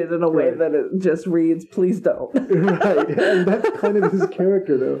rounded in a way that it just reads, please don't. Right. And that's kind of his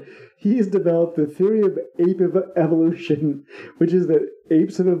character, though. He has developed the theory of ape evolution, which is that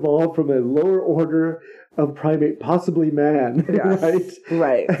apes have evolved from a lower order of primate, possibly man. Yes,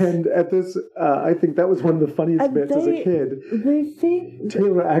 right. And at this, I think that was one of the funniest bits as a kid. They think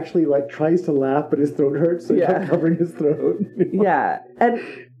Taylor actually tries to laugh, but his throat hurts, so he's not covering his throat. Yeah, and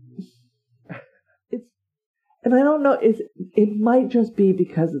I don't know. It might just be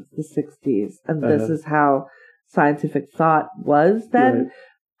because it's the 60s, and this is how scientific thought was then. Right.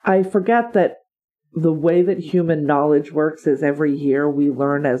 I forget that the way that human knowledge works is every year we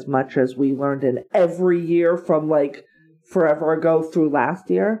learn as much as we learned in every year from forever ago through last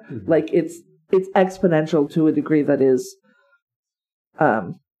year. Mm-hmm. It's exponential to a degree that is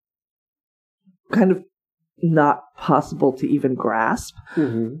kind of not possible to even grasp.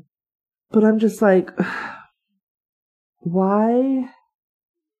 Mm-hmm. But I'm just like, why?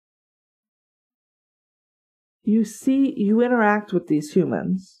 You interact with these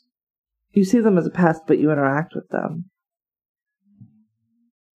humans. You see them as a pest, but you interact with them.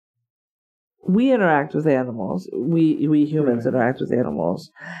 We interact with animals. We humans interact with animals.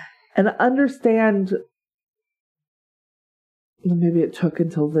 And understand, maybe it took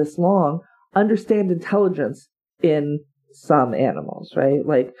until this long, understand intelligence in some animals,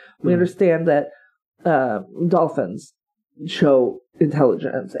 right? We understand that dolphins show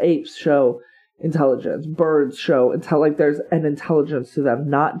intelligence, apes show intelligence, birds show there's an intelligence to them,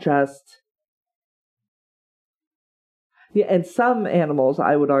 not just... Yeah, and some animals,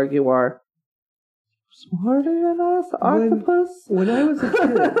 I would argue, are smarter than us. Octopus. When I was a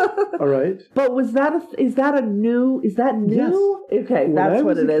kid, all right. But is that new? Yes. Okay, that's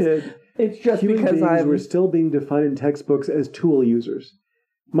what it is. It's just because we're still being defined in textbooks as tool users.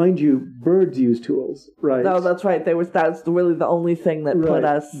 Mind you, birds use tools, right? No, that's right. That's really the only thing that put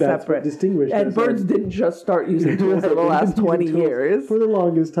us separate. Distinguished. And birds didn't just start using tools in the last 20 years. For the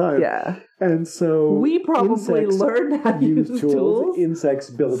longest time. Yeah. And so we probably learned how to use tools. Insects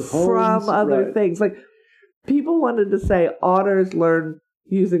build homes. From other things. People wanted to say otters learn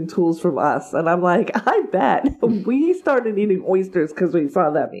using tools from us. And I'm like, I bet. We started eating oysters because we saw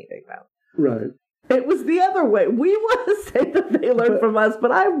them eating them. Right. It was the other way. We want to say that they learned from us,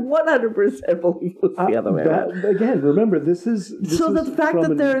 but I 100% believe it was the other way. Again, remember, this is the fact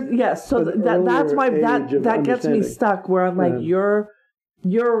that there's that's my that gets me stuck. Where I'm like, you're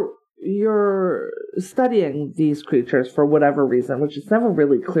studying these creatures for whatever reason, which is never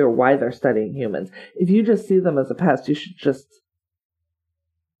really clear why they're studying humans. If you just see them as a pest, you should just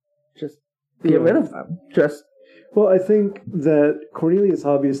get rid of them. Well, I think that Cornelius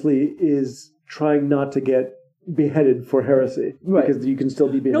obviously is trying not to get beheaded for heresy, because you can still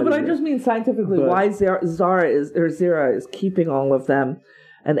be beheaded. No, but I just mean scientifically, why Zara is keeping all of them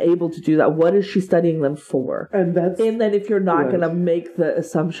and able to do that. What is she studying them for? And then if you're not going to make the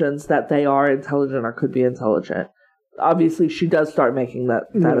assumptions that they are intelligent or could be intelligent, obviously she does start making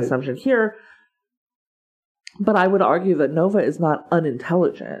that assumption here. But I would argue that Nova is not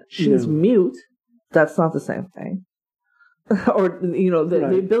unintelligent. She's mute. That's not the same thing. Or,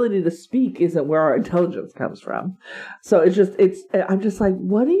 the ability to speak isn't where our intelligence comes from. So I'm just like,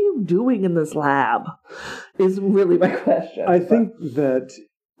 what are you doing in this lab? Is really my question. I think that,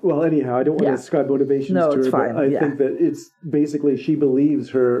 well, anyhow, I don't want to ascribe motivations to her. Fine. But I think that it's basically she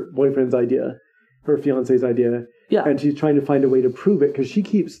believes her boyfriend's idea, her fiance's idea. Yeah. And she's trying to find a way to prove it because she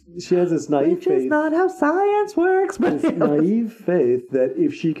has this naive faith. Which is not how science works. But this naive faith that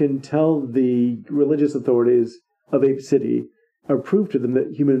if she can tell the religious authorities of Ape City or prove to them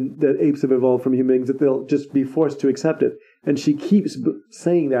that apes have evolved from human beings, that they'll just be forced to accept it. And she keeps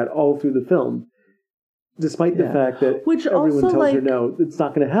saying that all through the film, despite the fact that everyone tells her no, it's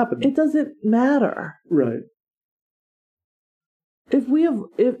not going to happen. It doesn't matter. Right.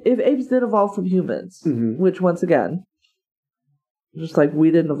 If apes did evolve from humans, which once again, just like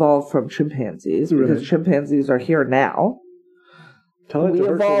we didn't evolve from chimpanzees, because chimpanzees are here now. We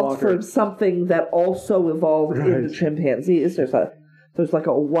evolved from something that also evolved into chimpanzees. There's like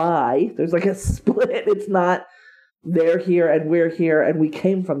a Y. There's like a split. It's not they're here and we're here and we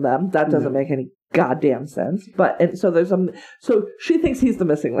came from them. That doesn't make any goddamn sense. So she thinks he's the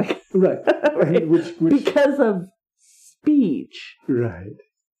missing link, right? Which because of speech, right?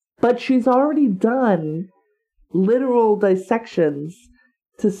 But she's already done literal dissections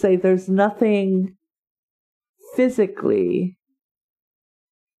to say there's nothing physically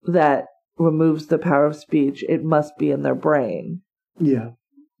that removes the power of speech. It must be in their brain. Yeah.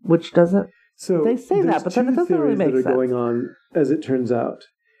 Which doesn't... So they say that, but then it doesn't really make sense. That are going on, as it turns out.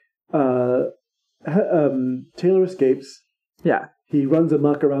 Taylor escapes. Yeah. He runs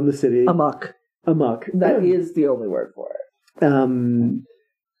amok around the city. Amok. That is the only word for it.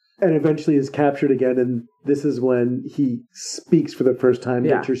 And eventually is captured again, and this is when he speaks for the first time.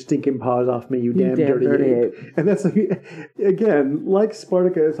 Get your stinking paws off me, you damn dirty ape. And that's again, like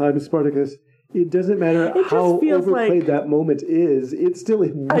Spartacus, I'm Spartacus. It doesn't matter how overplayed that moment is. It's still.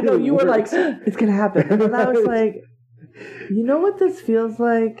 I know you were like, it's gonna happen, and then I was like, you know what this feels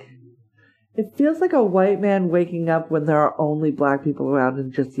like? It feels like a white man waking up when there are only black people around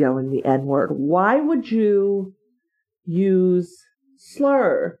and just yelling the N-word. Why would you use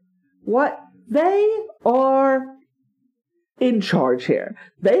slur? What? They are in charge here.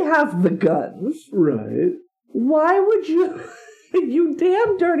 They have the guns. Right. Why would you... You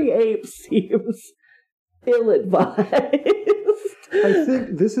damn dirty ape seems ill-advised. I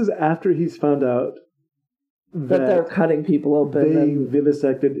think this is after he's found out that they're cutting people open. They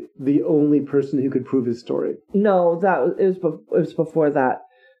vivisected the only person who could prove his story. No, it was before that.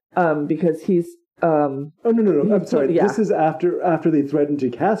 Because he's... no. I'm sorry. Yeah. This is after they threatened to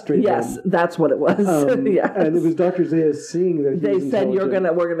castrate him. Yes, that's what it was. Yes. And it was Dr. Zayas seeing that they said we're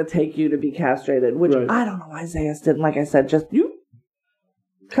gonna take you to be castrated, which I don't know why Zayas didn't. Like I said, just you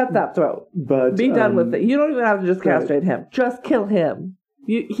cut that throat. But be done with it. You don't even have to just castrate him. Just kill him.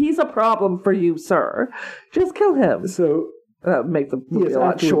 He's a problem for you, sir. Just kill him. So make the movie a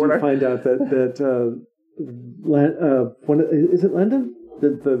lot shorter. You find out that is it Landon?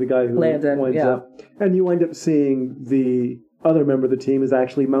 The guy who winds up. And you wind up seeing the other member of the team is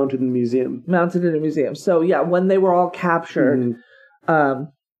actually mounted in a museum. So, when they were all captured,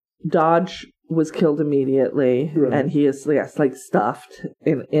 Dodge was killed immediately, and he is, stuffed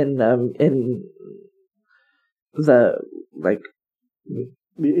in the,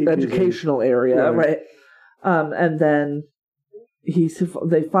 the educational area, right? And then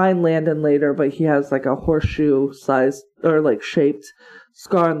they find Landon later, but he has, a horseshoe-sized, or, shaped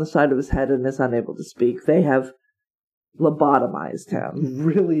scar on the side of his head and is unable to speak. They have lobotomized him.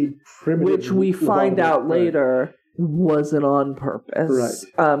 Really primitive. Which we find out later wasn't on purpose.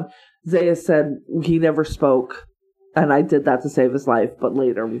 Right. Zayas said he never spoke, and I did that to save his life, but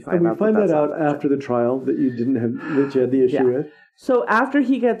later we find out. We find that out after the trial that you had the issue with. So after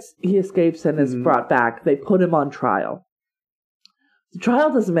he escapes and is brought back, they put him on trial. The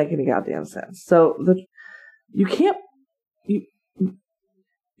trial doesn't make any goddamn sense. So you can't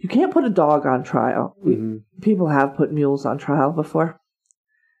put a dog on trial. People have put mules on trial before.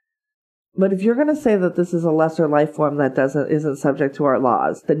 But if you're going to say that this is a lesser life form that isn't subject to our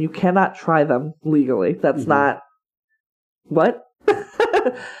laws, then you cannot try them legally. That's not... What?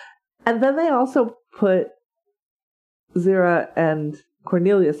 And then they also put Zira and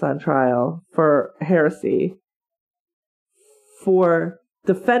Cornelius on trial for heresy for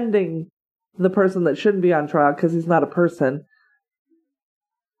defending the person that shouldn't be on trial because he's not a person,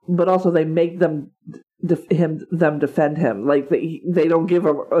 but also they make them defend him. Like they don't give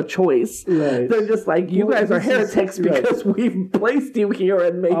a choice. Right. They're just like, you guys are heretics because we've placed you here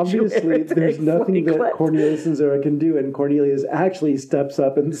and made you heretics. Obviously, there's nothing that Cornelius and Zara can do, and Cornelius actually steps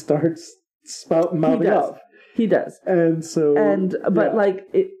up and starts mouthing off. He does. And so... But like,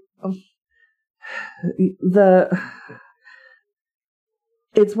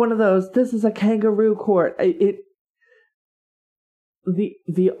 it's one of those, this is a kangaroo court.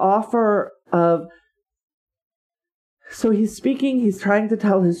 The offer of... So he's speaking, he's trying to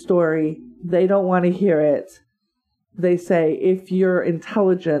tell his story. They don't want to hear it. They say, if you're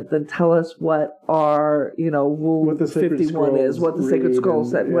intelligent, then tell us what our, Rule 51 is, what the Sacred Scroll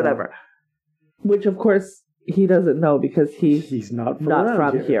said, whatever. Which, of course, he doesn't know because he's not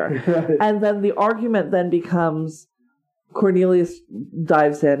from here. Right. And then the argument then becomes, Cornelius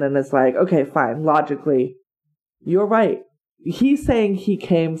dives in and is like, okay, fine, logically, you're right. He's saying he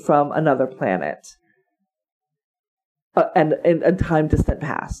came from another planet. And a time distant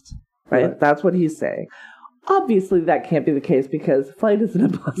past, right? That's what he's saying. Obviously, that can't be the case because flight is an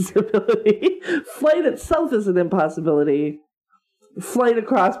impossibility. Flight itself is an impossibility. Flight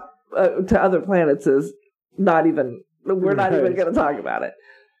across to other planets is not even... We're not even going to talk about it.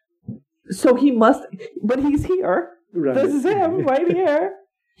 So he must... But he's here. Right. This is him right here.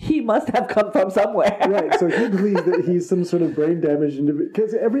 He must have come from somewhere. Right, so he believes that he's some sort of brain damaged individual.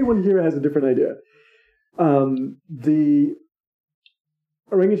 Because everyone here has a different idea. The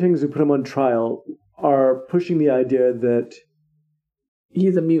orangutans who put him on trial are pushing the idea that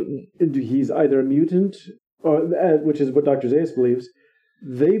he's a mutant. He's either a mutant, or which is what Dr. Zaius believes.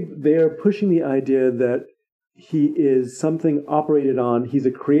 They are pushing the idea that he is something operated on. He's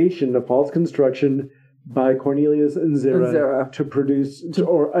a creation, a false construction by Cornelius and Zara to produce,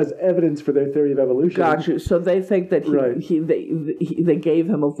 or as evidence for their theory of evolution. Got you. So they think that they gave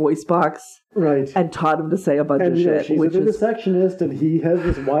him a voice box, right, and taught him to say a bunch of shit. She's a vivisectionist, and he has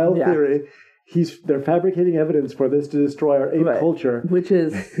this wild theory. They're fabricating evidence for this to destroy our ape culture, which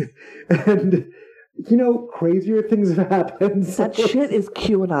is, and crazier things have happened. That shit is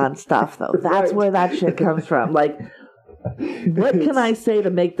QAnon stuff, though. That's where that shit comes from. Like, what can I say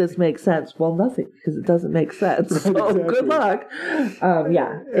to make this make sense? Well, nothing, because it doesn't make sense. So good luck.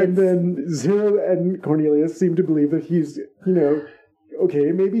 And then Zara and Cornelius seem to believe that he's,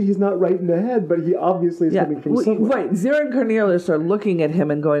 okay, maybe he's not right in the head, but he obviously is coming from somewhere. Right. Zara and Cornelius are looking at him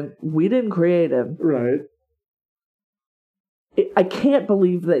and going, we didn't create him. Right. I can't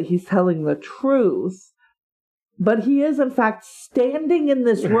believe that he's telling the truth, but he is, in fact, standing in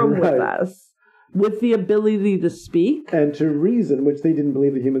this room with us. With the ability to speak. And to reason, which they didn't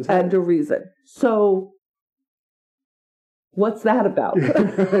believe the humans had. And to reason. So, what's that about?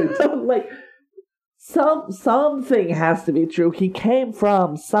 Like, something has to be true. He came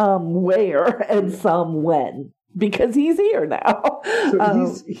from somewhere and some when. Because he's here now.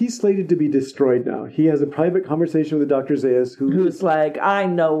 So he's slated to be destroyed now. He has a private conversation with Dr. Zaius who's like, I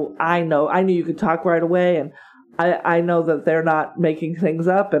knew you could talk right away, and I know that they're not making things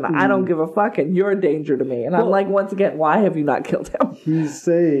up, and I don't give a fuck, and you're a danger to me. And I'm like, once again, why have you not killed him? He's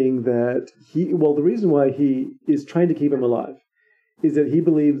saying that the reason why he is trying to keep him alive is that he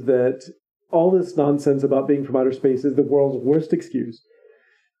believes that all this nonsense about being from outer space is the world's worst excuse.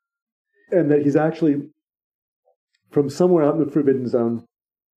 And that he's actually from somewhere out in the Forbidden Zone.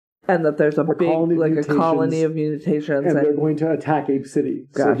 And that there's a colony of mutations. And they're going to attack Ape City.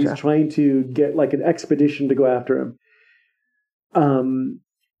 Gotcha. So he's trying to get like an expedition to go after him.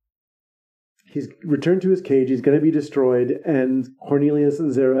 He's returned to his cage. He's going to be destroyed. And Cornelius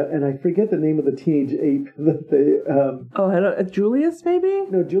and Zara, and I forget the name of the teenage ape that they... Julius, maybe?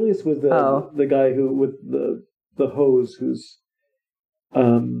 No, Julius was the guy who with the hose who's...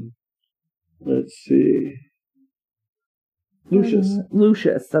 let's see...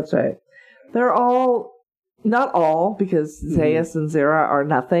 Lucius, that's right. They're all, not all, because Zaius and Zara are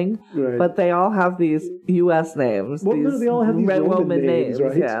nothing, but they all have these U.S. names. Well, they all have these Roman names,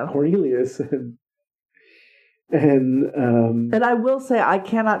 right? Yeah. Cornelius and I will say, I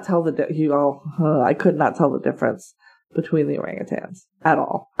cannot tell I could not tell the difference between the orangutans at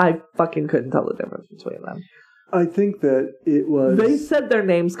all. I fucking couldn't tell the difference between them. I think that it was... They said their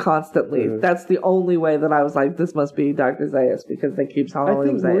names constantly. That's the only way that I was like, this must be Dr. Zaius, because they keep calling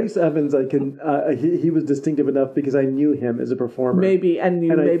him Zaius. I think Maurice Evans, he was distinctive enough because I knew him as a performer. Maybe, and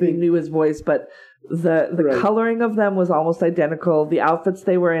knew his voice, but The coloring of them was almost identical. The outfits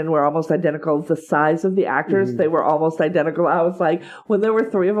they were in were almost identical. The size of the actors, they were almost identical. I was like, when there were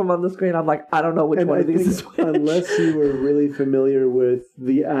 3 of them on the screen, I'm like, I don't know which one of these is which. Unless you were really familiar with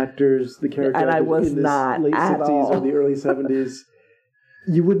the actors, the characters, and I was in not the late at 60s all. or the early 70s,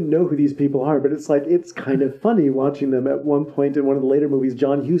 you wouldn't know who these people are. But it's kind of funny watching them. At one point in one of the later movies,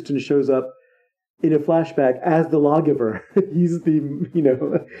 John Huston shows up in a flashback as the lawgiver. He's the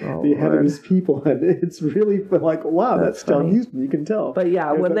head of his people, and it's really like, wow, that's John Huston. You can tell. But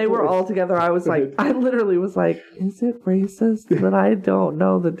yeah, when they were all together, I was like, I literally was like, is it racist that I don't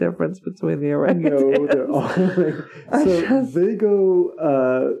know the difference between the orangutans? No, they're all they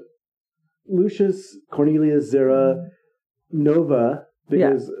go Lucius, Cornelius, Zera, Nova,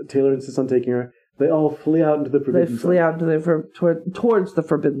 because Taylor insists on taking her. They all flee out into the forbidden zone. They flee out into towards the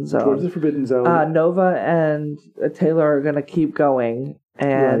forbidden zone. Towards the forbidden zone. Nova and Taylor are going to keep going,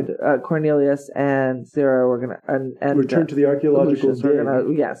 and Cornelius and Zera were going to and return to the archaeological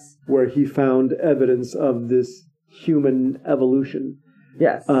dig. Where he found evidence of this human evolution.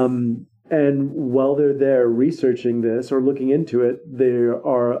 Yes. And while they're there researching this or looking into it,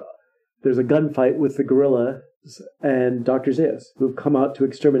 there's a gunfight with the gorillas and Dr. Zaius, who've come out to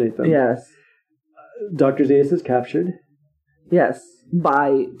exterminate them. Yes. Dr. Zaius is captured. Yes,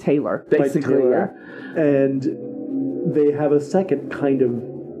 by Taylor, basically. Yeah. And they have a second kind of...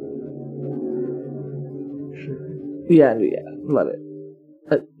 Yeah, let it.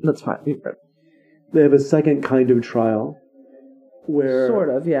 That's fine. They have a second kind of trial where... Sort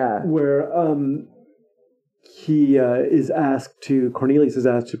of, yeah. Where Cornelius is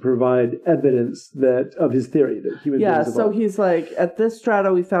asked to provide evidence of his theory that human beings evolved. So he's like, at this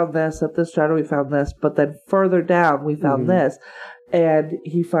strata we found this, at this strata we found this, but then further down we found this. And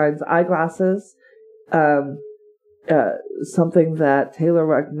he finds eyeglasses, something that Taylor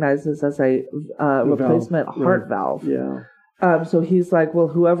recognizes as a replacement heart valve. Yeah. So he's like, well,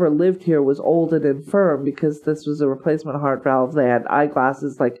 whoever lived here was old and infirm because this was a replacement heart valve. They had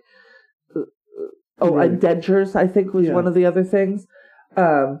eyeglasses, like... dentures, I think, was one of the other things.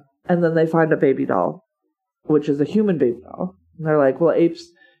 And then they find a baby doll, which is a human baby doll. And they're like, well, apes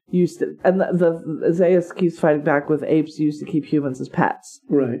used to... And the Zaius keeps fighting back with apes used to keep humans as pets.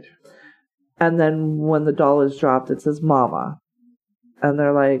 Right. And then when the doll is dropped, it says mama. And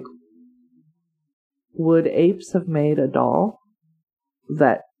they're like, would apes have made a doll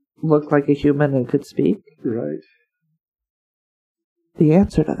that looked like a human and could speak? Right. The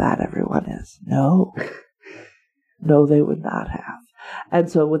answer to that, everyone, is no. No, they would not have. And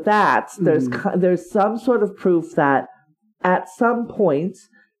so with that, there's some sort of proof that at some point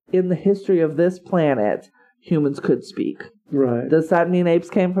in the history of this planet, humans could speak. Right. Does that mean apes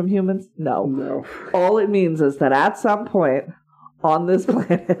came from humans? No. All it means is that at some point on this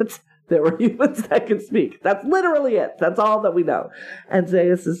planet, there were humans that could speak. That's literally it. That's all that we know. And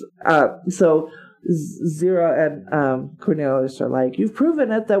Zaius is... Zera and Cornelius are like, you've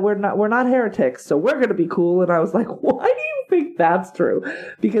proven it that we're not heretics, so we're gonna be cool. And I was like, why do you think that's true?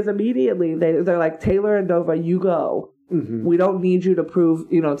 Because immediately they're like, Taylor and Nova, you go. Mm-hmm. We don't need you to prove,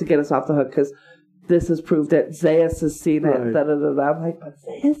 to get us off the hook because this has proved it. Zaius has seen it. I'm like, but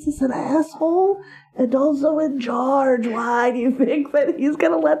Zaius is an asshole and also in charge. Why do you think that he's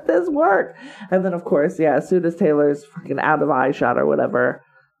gonna let this work? And then of course, as soon as Taylor's fucking out of eye shot or whatever,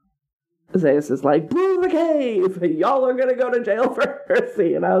 Zaius is like, blew the cave! Y'all are gonna go to jail for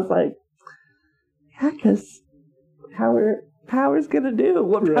heresy. And I was like, yeah, because Power's gonna do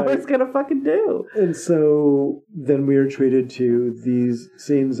what Power's gonna fucking do. And so then we are treated to these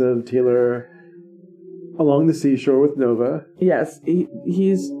scenes of Taylor along the seashore with Nova. Yes,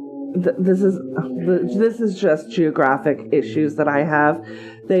 he's... This is just geographic issues that I have.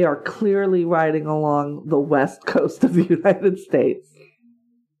 They are clearly riding along the west coast of the United States.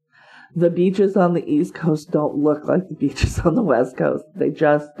 The beaches on the East Coast don't look like the beaches on the West Coast. They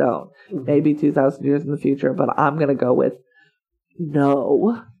just don't. Maybe 2,000 years in the future, but I'm going to go with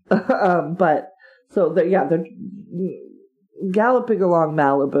no. But, so, they're galloping along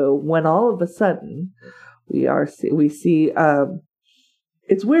Malibu when all of a sudden we see,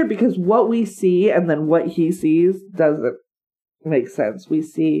 it's weird because what we see and then what he sees doesn't make sense. We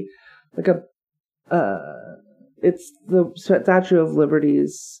see like it's the Statue of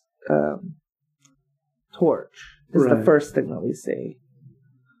Liberty's torch is the first thing that we see,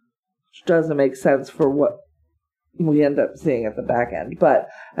 which doesn't make sense for what we end up seeing at the back end.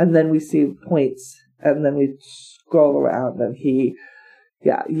 And then we see points, and then we scroll around, and he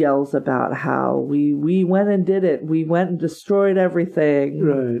yells about how we went and did it. We went and destroyed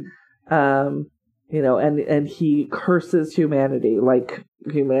everything. Right. You know, and he curses humanity like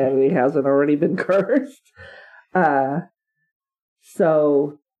humanity hasn't already been cursed.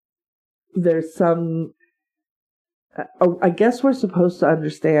 So there's some... I guess we're supposed to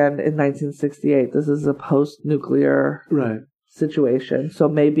understand in 1968 this is a post-nuclear situation. So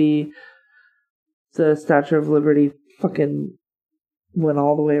maybe the Statue of Liberty fucking went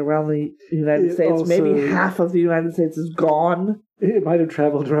all the way around the United States. Also, maybe half of the United States is gone. It might have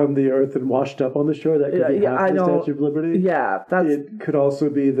traveled around the earth and washed up on the shore. That could be half the Statue of Liberty. Yeah, it could also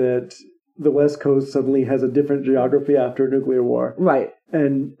be that the West Coast suddenly has a different geography after a nuclear war. Right.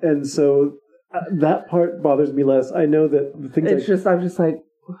 And so that part bothers me less. I know that the things I'm just like...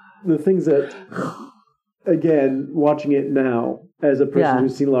 The things that, again, watching it now, as a person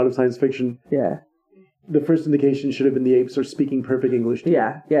who's seen a lot of science fiction... Yeah. The first indication should have been the apes are speaking perfect English.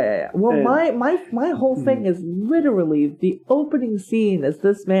 Yeah. Well, my whole thing is literally the opening scene is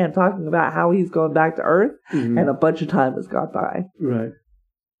this man talking about how he's going back to Earth, and a bunch of time has gone by. Right.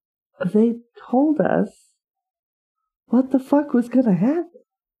 They told us what the fuck was going to happen.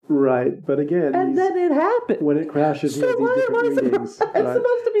 Right, but again... And then it happened. When it crashes, you have these different readings. I'm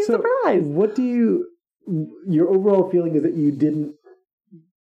supposed to be surprised. What do you... Your overall feeling is that you didn't...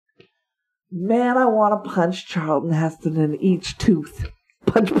 Man, I want to punch Charlton Heston in each tooth.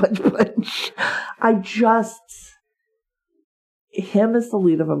 Punch. I just... Him as the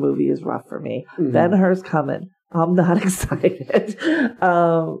lead of a movie is rough for me. Mm-hmm. Ben-Hur's coming. I'm not excited.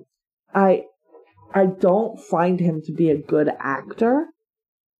 I don't find him to be a good actor.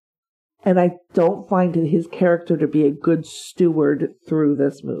 And I don't find his character to be a good steward through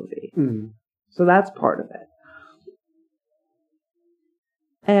this movie. Mm-hmm. So that's part of it.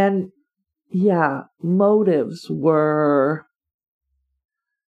 And... yeah, motives were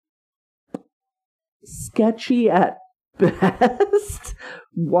sketchy at best.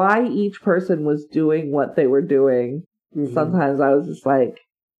 Why each person was doing what they were doing. Mm-hmm. Sometimes I was just like,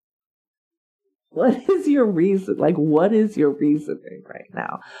 what is your reason? Like, what is your reasoning right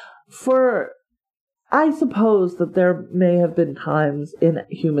now? I suppose that there may have been times in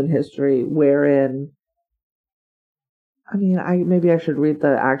human history wherein... I mean, maybe I should read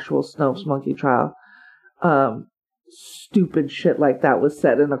the actual Snopes monkey trial. Stupid shit like that was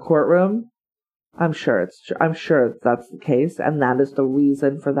said in a courtroom. I'm sure that's the case, and that is the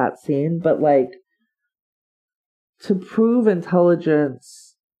reason for that scene. But like, to prove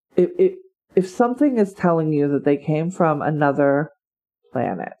intelligence, if something is telling you that they came from another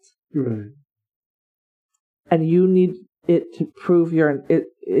planet, right, and you need it to prove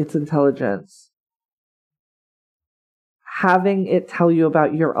its intelligence. Having it tell you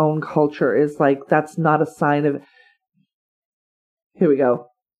about your own culture is like, that's not a sign of... Here we go.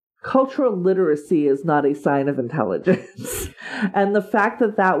 Cultural literacy is not a sign of intelligence. And the fact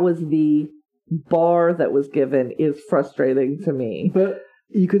that was the bar that was given is frustrating to me. But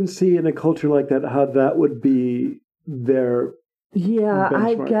you can see in a culture like that how that would be their... Yeah,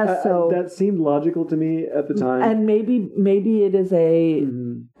 benchmark. I guess so. That seemed logical to me at the time. And maybe it is a...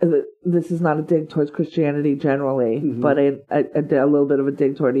 Mm-hmm. This is not a dig towards Christianity generally, mm-hmm. but a little bit of a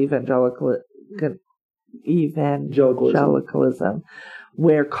dig toward evangelicalism,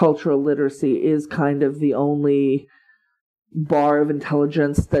 where cultural literacy is kind of the only bar of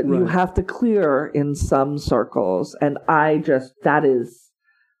intelligence that you have to clear in some circles. And that is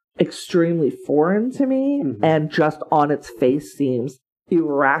extremely foreign to me, mm-hmm. and just on its face seems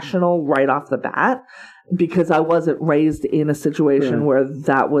irrational right off the bat, because I wasn't raised in a situation where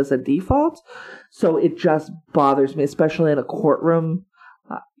that was a default. So it just bothers me, especially in a courtroom.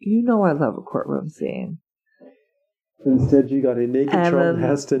 I love a courtroom scene. Instead, you got a naked Charlton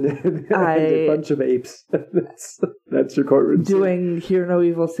Heston and a bunch of apes. That's your courtroom scene. Doing hear no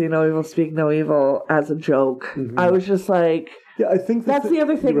evil, see no evil, speak no evil as a joke. Mm-hmm. I was just like... Yeah, I think that's the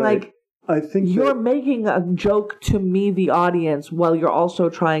other thing. Right. Like, I think you're making a joke to me, the audience, while you're also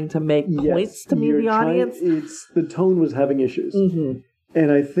trying to make points to me, the audience. The tone was having issues, mm-hmm.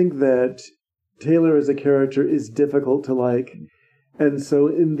 and I think that Taylor as a character is difficult to like, and so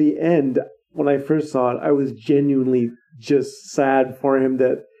in the end, when I first saw it, I was genuinely just sad for him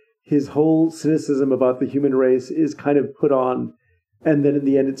that his whole cynicism about the human race is kind of put on. And then in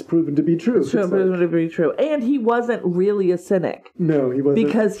the end, it's proven to be true. It's proven to be true. And he wasn't really a cynic. No, he wasn't.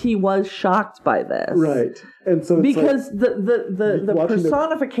 Because he was shocked by this. Right. And so because the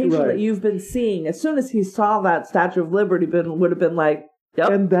personification that you've been seeing, as soon as he saw that Statue of Liberty would have been like,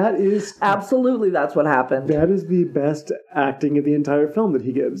 yep. And that is... Absolutely, that's what happened. That is the best acting of the entire film that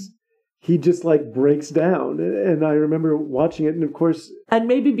he gives. He just like breaks down. And I remember watching it, and of course... And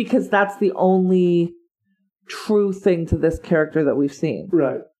maybe because that's the only... true thing to this character that we've seen.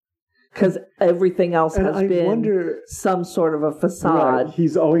 Right. because everything else has been some sort of a facade. Right,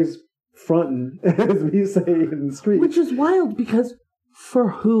 he's always fronting, as we say in the street. Which is wild, because for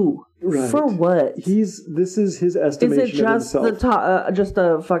who? Right. For what? This is his estimation. Is it just of himself. Just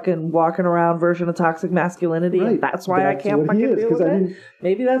a fucking walking around version of toxic masculinity, right. And that's why I can't fucking deal with it?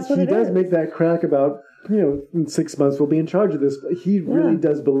 Maybe that's what it is. He does make that crack about, in 6 months we'll be in charge of this. But he really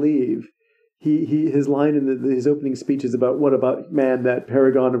does believe. His line in his opening speech is about, what about man, that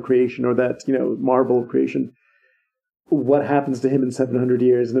paragon of creation, or that, marble of creation? What happens to him in 700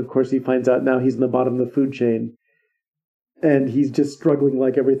 years? And of course he finds out now he's in the bottom of the food chain. And he's just struggling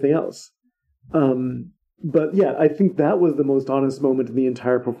like everything else. But yeah, I think that was the most honest moment in the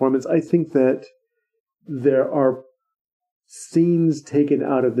entire performance. I think that there are scenes taken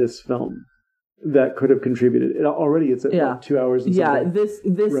out of this film that could have contributed. Already it's at about 2 hours and something. This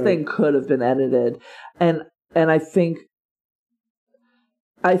thing could have been edited. And I think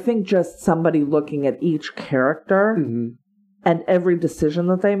just somebody looking at each character and every decision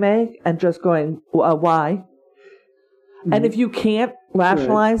that they make and just going, why? And if you can't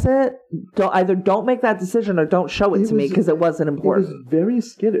rationalize it, don't make that decision or don't show it to me, because it wasn't important. It was very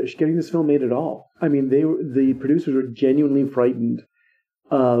skittish getting this film made at all. I mean, the producers were genuinely frightened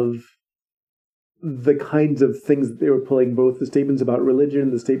of the kinds of things that they were pulling, both the statements about religion,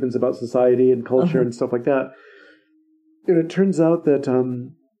 the statements about society and culture and stuff like that. And it turns out that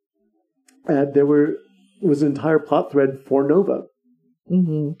there was an entire plot thread for Nova.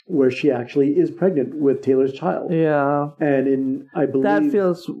 Where she actually is pregnant with Taylor's child. Yeah. And I believe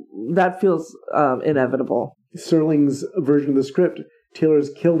that feels inevitable. Serling's version of the script, Taylor's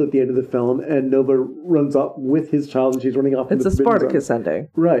killed at the end of the film, and Nova runs up with his child, and she's running off. It's a Spartacus ending.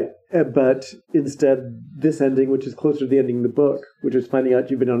 Right. But instead, this ending, which is closer to the ending of the book, which is finding out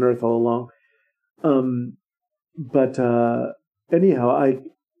you've been on Earth all along. Anyhow,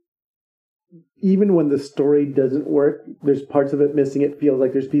 even when the story doesn't work, there's parts of it missing. It feels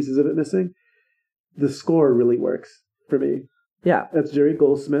like there's pieces of it missing. The score really works for me. Yeah. That's Jerry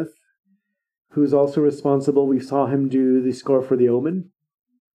Goldsmith, who's also responsible. We saw him do the score for The Omen.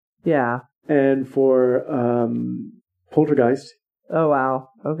 Yeah. And for Poltergeist. Oh, wow.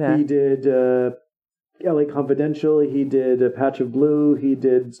 Okay. He did LA Confidential. He did A Patch of Blue. He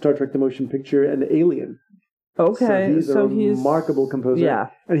did Star Trek The Motion Picture and Alien. Okay, so he's a remarkable composer. Yeah.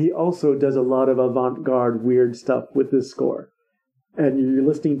 And he also does a lot of avant-garde weird stuff with this score. And you're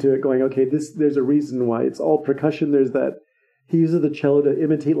listening to it going, okay, there's a reason why. It's all percussion. There's that. He uses the cello to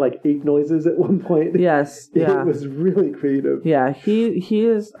imitate like ape noises at one point. Yes. Yeah. It was really creative. Yeah, he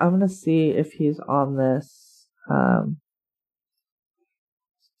is. I'm going to see if he's on this.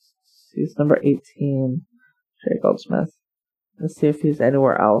 He's number 18, Jerry Goldsmith. Let's see if he's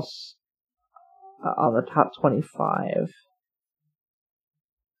anywhere else. On the top 25.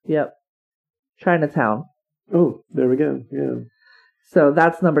 Yep. Chinatown. Oh, there we go. Yeah. So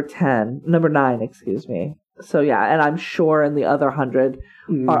that's number 9, excuse me. So yeah, and I'm sure in the other 100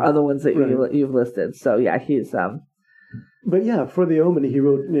 are other ones that you've listed. So yeah, he's But yeah, for The Omen, he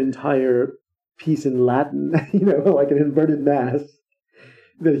wrote an entire piece in Latin, like an inverted mass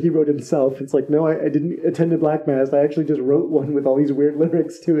that he wrote himself. It's like, no, I didn't attend a black mass. I actually just wrote one with all these weird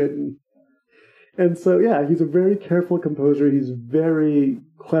lyrics to it. And so, yeah, he's a very careful composer. He's very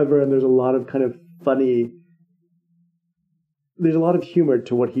clever, and there's a lot of kind of funny... There's a lot of humor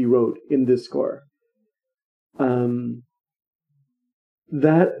to what he wrote in this score. The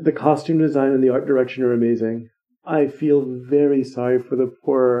costume design and the art direction are amazing. I feel very sorry for the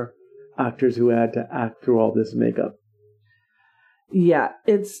poor actors who had to act through all this makeup. Yeah,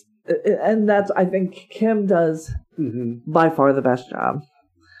 and that's, I think Kim does by far the best job.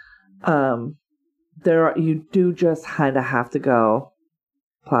 You do just kind of have to go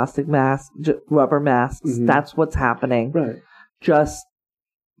plastic masks, rubber masks. That's what's happening. Right. Just,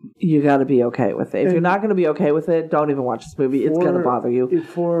 you got to be okay with it. If you're not going to be okay with it, don't even watch this movie. It's going to bother you.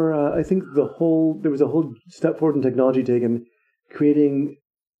 I think there was a whole step forward in technology taken, creating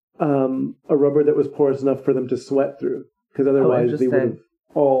a rubber that was porous enough for them to sweat through, because otherwise they would have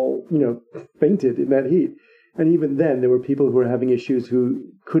all, fainted in that heat. And even then, there were people who were having issues who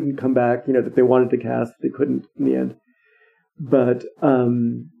couldn't come back, that they wanted to cast, they couldn't in the end. But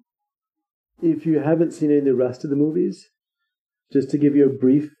if you haven't seen any of the rest of the movies, just to give you a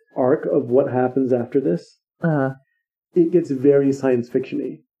brief arc of what happens after this, it gets very science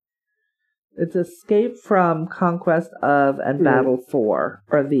fiction-y. It's Escape from, Conquest of, and Battle for,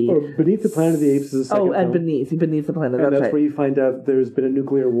 or Beneath the Planet of the Apes is the second film. Beneath the Planet. And that's where you find out there's been a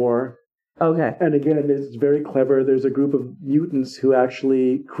nuclear war. Okay. And again, it's very clever. There's a group of mutants who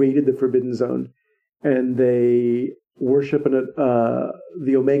actually created the Forbidden Zone, and they worship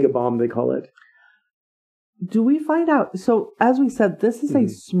the Omega bomb, they call it. Do we find out? So, as we said, this is a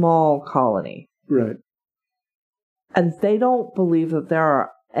small colony. Right. And they don't believe that there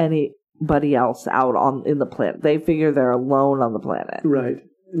are anybody else out in the planet. They figure they're alone on the planet. Right.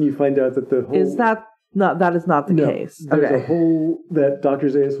 And you find out that the whole... That is not the case. There's a whole... That Dr.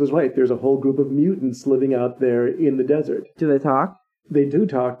 Zaius was right. There's a whole group of mutants living out there in the desert. Do they talk? They do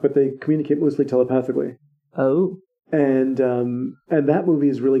talk, but they communicate mostly telepathically. Oh. And that movie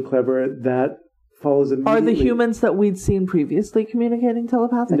is really clever. That follows immediately... Are the humans that we'd seen previously communicating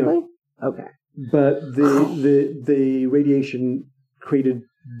telepathically? No. Okay. But the radiation created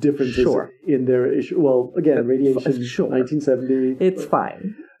differences in their issue. Well, again, radiation, 1970. It's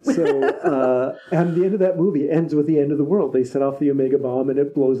fine. So, and the end of that movie ends with the end of the world. They set off the Omega bomb and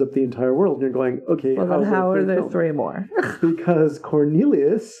it blows up the entire world. And you're going, okay, well, then how are there three more? Because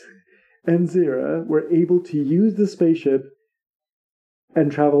Cornelius and Zira were able to use the spaceship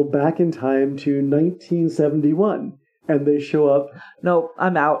and travel back in time to 1971. And they show up. Nope,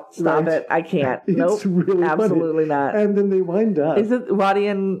 I'm out. Stop it. I can't. Nope. Really absolutely funny. Not. And then they wind up. Is it Roddy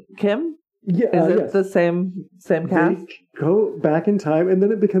and Kim? Yeah. Is it the same cast? They go back in time, and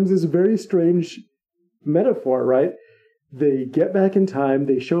then it becomes this very strange metaphor, right? They get back in time,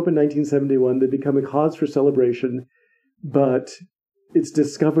 they show up in 1971, they become a cause for celebration, but it's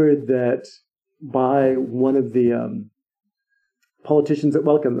discovered that by one of the politicians that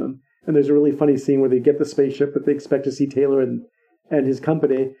welcome them. And there's a really funny scene where they get the spaceship, but they expect to see Taylor and his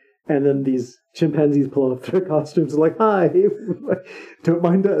company. And then these chimpanzees pull off their costumes and like, hi, don't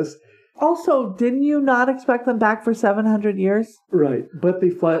mind us. Also, didn't you not expect them back for 700 years? Right. But they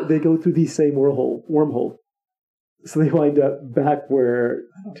go through the same wormhole. So they wind up back where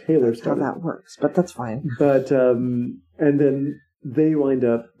Taylor started. How that works, but that's fine. But, and then they wind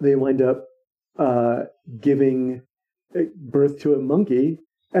up giving birth to a monkey.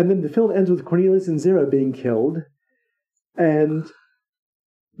 And then the film ends with Cornelius and Zira being killed. And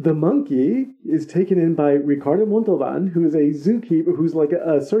the monkey is taken in by Ricardo Montalban, who is a zookeeper, who's like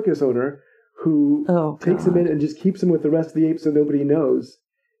a circus owner, who takes him in and just keeps him with the rest of the apes so nobody knows.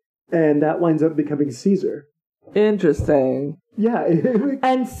 And that winds up becoming Caesar. Interesting. Yeah.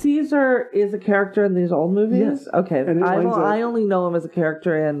 And Caesar is a character in these old movies? Yes. Okay. I only know him as a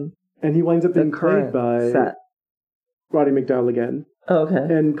character in and he winds up being played by Roddy McDowall again. Okay.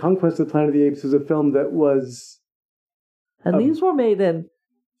 And Conquest of the Planet of the Apes is a film that was... And these were made in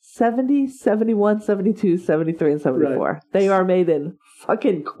 70, 71, 72, 73, and 74. Right. They are made in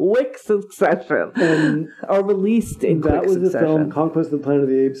fucking quick succession. And or released in quick succession. That was a film, Conquest of the Planet of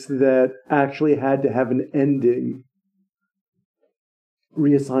the Apes, that actually had to have an ending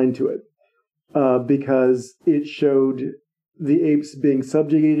reassigned to it. Because it showed the apes being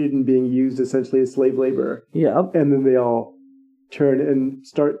subjugated and being used essentially as slave labor. Yep. And then they all turn and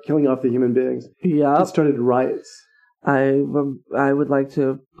start killing off the human beings. Yeah. It started riots. I would like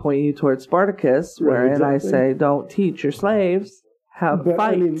to point you towards Spartacus, wherein I say, don't teach your slaves how to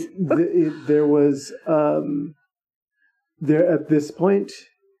fight. I mean, there was, there at this point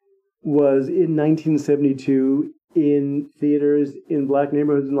was in 1972 in theaters in black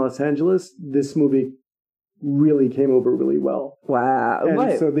neighborhoods in Los Angeles, this movie really came over really well. Wow.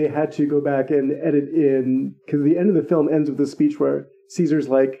 And so they had to go back and edit in, because the end of the film ends with a speech where Caesar's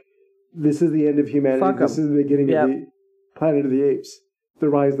like, this is the end of humanity. This is the beginning of the Planet of the Apes. The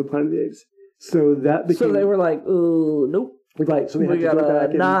rise of the Planet of the Apes. So that became... So they were like, ooh, nope. Right. So they had to go back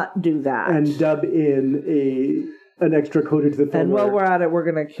and not do that. And dub in an extra coda to the film. And while we're at it, we're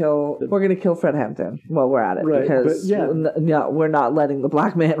gonna kill Fred Hampton while we're at it. Right. Because we're not letting the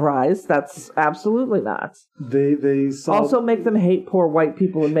black man rise. That's absolutely not. They also make them hate poor white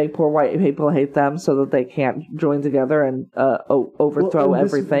people and make poor white people hate them so that they can't join together and overthrow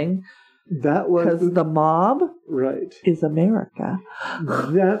everything. That was because the mob is America.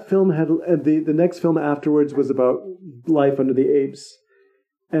 That film had the next film afterwards was about life under the apes.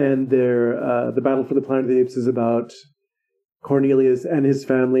 And the Battle for the Planet of the Apes is about Cornelius and his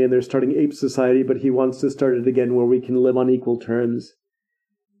family, and they're starting ape society, but he wants to start it again where we can live on equal terms.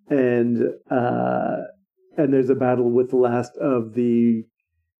 And there's a battle with the last of the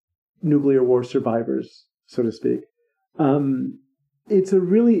nuclear war survivors, so to speak. It's a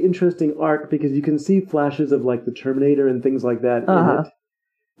really interesting arc because you can see flashes of like the Terminator and things like that in it.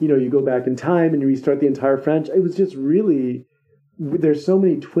 You know, you go back in time and you restart the entire franchise. It was just really... There's so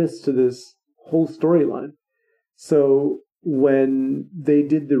many twists to this whole storyline. So when they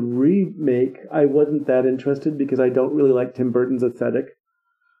did the remake, I wasn't that interested because I don't really like Tim Burton's aesthetic.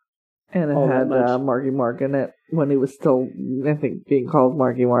 And it had Marky Mark in it when he was still, I think, being called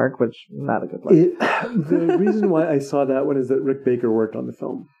Marky Mark, which not a good look. The reason why I saw that one is that Rick Baker worked on the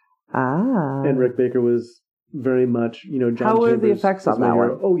film. Ah. And Rick Baker was very much, John How were the effects on that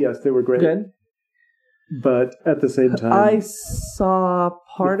one? Oh, yes, they were great. Good. But at the same time, I saw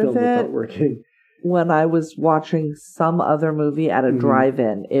part of it working. when I was watching some other movie at a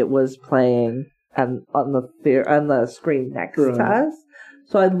drive-in. It was playing on the screen next to us.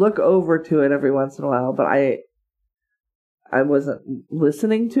 So I'd look over to it every once in a while, but I wasn't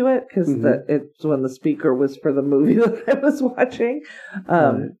listening to it because it's when the speaker was for the movie that I was watching.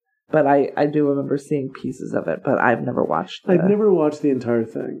 But I do remember seeing pieces of it, but I've never watched it. I've never watched the entire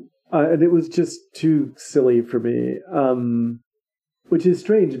thing. And it was just too silly for me, which is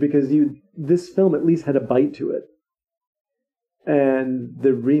strange because this film at least had a bite to it. And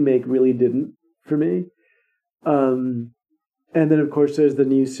the remake really didn't for me. And then, of course, there's the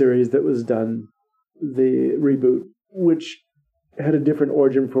new series that was done, the reboot, which had a different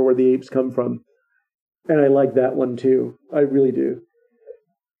origin for where the apes come from. And I like that one, too. I really do.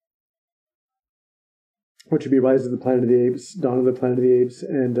 Which would be Rise of the Planet of the Apes, Dawn of the Planet of the Apes,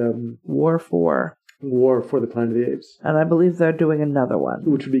 and War for the Planet of the Apes. And I believe they're doing another one.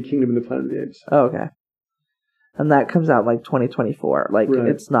 Which would be Kingdom of the Planet of the Apes. Oh, okay. And that comes out like 2024. Like,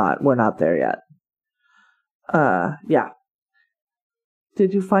 we're not there yet. Yeah.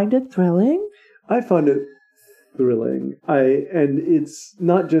 Did you find it thrilling? I found it thrilling. And it's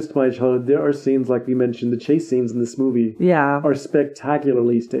not just my childhood. There are scenes, like we mentioned, the chase scenes in this movie are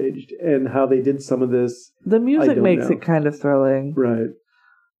spectacularly staged. And how they did some of this, the music makes it kind of thrilling. Right.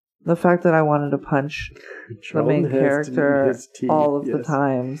 The fact that I wanted to punch the main character all of the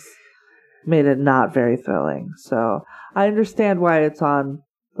times made it not very thrilling. So I understand why it's on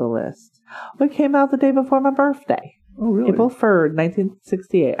the list. It came out the day before my birthday. Oh, really? April 3rd,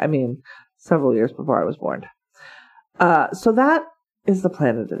 1968. I mean, several years before I was born. So that is the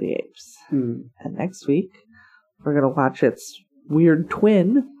Planet of the Apes. And next week, we're going to watch its weird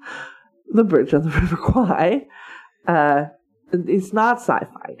twin, The Bridge on the River Kwai. It's not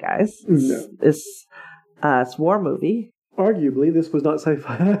sci-fi, guys. It's a war movie. Arguably, this was not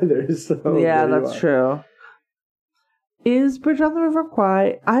sci-fi either. So yeah, that's true. Is Bridge on the River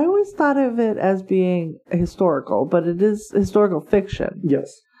Kwai? I always thought of it as being historical, but it is historical fiction.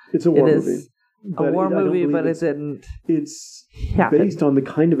 Yes, it's a war movie. A war movie, but it didn't. It's based on the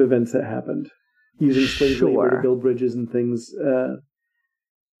kind of events that happened, using slave labor to build bridges and things,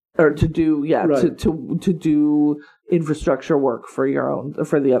 or to do to do infrastructure work for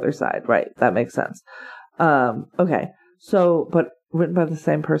the other side. Right, that makes sense. Okay, so but written by the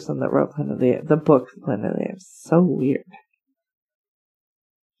same person that wrote the book Planet of the Apes. So weird.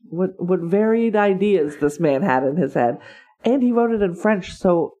 What varied ideas this man had in his head, and he wrote it in French.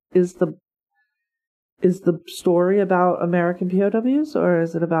 So is the story about American POWs, or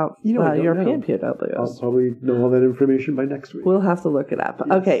is it about European POWs? I'll probably know all that information by next week. We'll have to look it up.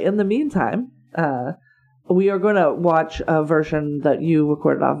 Yes. Okay. In the meantime, we are going to watch a version that you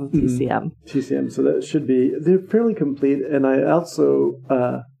recorded off of TCM. TCM, so that should be... They're fairly complete, and I also...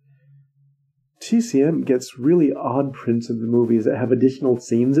 TCM gets really odd prints of the movies that have additional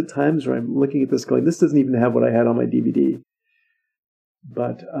scenes at times where I'm looking at this going, this doesn't even have what I had on my DVD.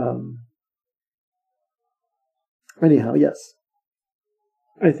 But, anyhow, yes.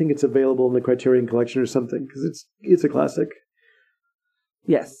 I think it's available in the Criterion Collection or something, because it's a classic.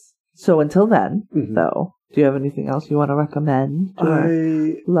 Yes. So until then, though, do you have anything else you want to recommend to our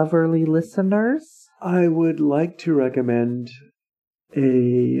loverly listeners? I would like to recommend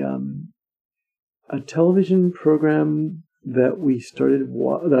a television program that I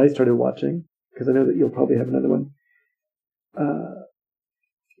started watching, because I know that you'll probably have another one.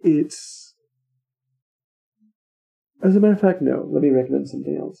 As a matter of fact, no. Let me recommend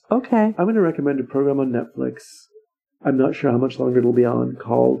something else. Okay. I'm going to recommend a program on Netflix. I'm not sure how much longer it'll be on,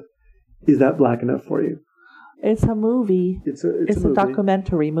 called Is That Black Enough for You? It's a movie. It's a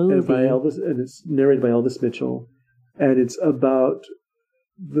documentary movie. And it's narrated by Elvis Mitchell. And it's about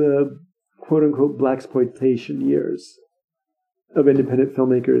the quote-unquote blaxploitation years of independent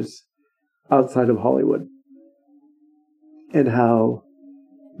filmmakers outside of Hollywood. And how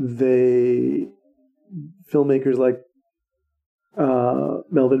filmmakers like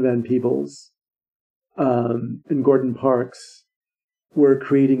Melvin Van Peebles and Gordon Parks were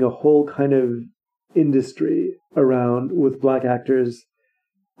creating a whole kind of industry around with black actors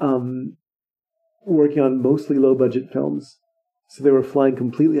working on mostly low-budget films. So they were flying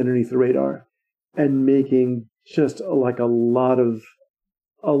completely underneath the radar and making just a lot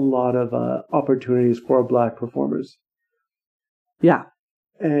of opportunities for black performers. Yeah.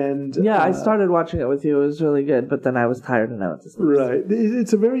 And I started watching it with you. It was really good, but then I was tired and I went to sleep. Right.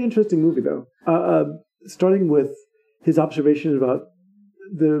 It's a very interesting movie, though. Starting with his observation about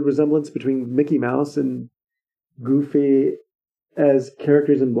the resemblance between Mickey Mouse and Goofy as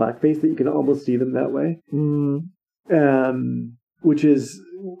characters in blackface, that you can almost see them that way. Which is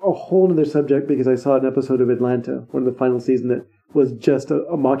a whole other subject, because I saw an episode of Atlanta, one of the final season, that was just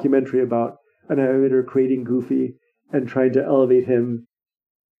a mockumentary about an animator creating Goofy and trying to elevate him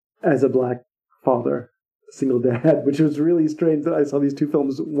as a black father, single dad, which was really strange that I saw these two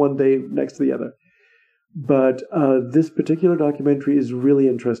films one day next to the other. But this particular documentary is really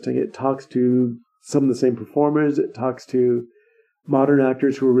interesting. It talks to some of the same performers. It talks to modern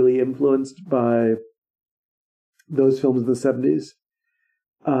actors who were really influenced by those films in the 70s.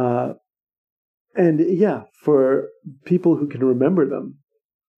 And for people who can remember them,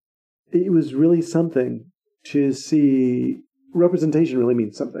 it was really something to see. Representation really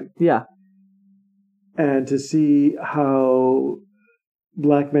means something. Yeah. And to see how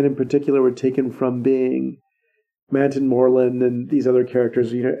black men in particular were taken from being Manton Moreland and these other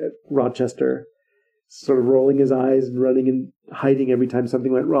characters, Rochester, sort of rolling his eyes and running and hiding every time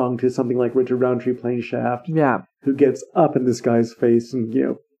something went wrong, to something like Richard Roundtree playing Shaft, who gets up in this guy's face and,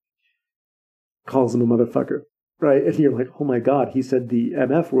 calls him a motherfucker, right? And you're like, oh my God, he said the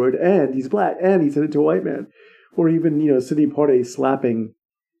MF word, and he's black, and he said it to a white man. Or even, Sidney Poitier slapping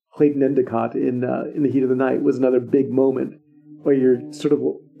Clayton Endicott in The Heat of the Night was another big moment where you're sort of,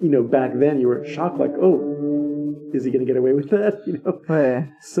 back then you were shocked, like, oh, is he going to get away with that? Yeah.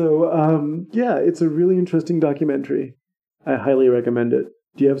 So, it's a really interesting documentary. I highly recommend it.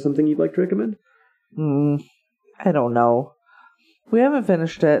 Do you have something you'd like to recommend? I don't know. We haven't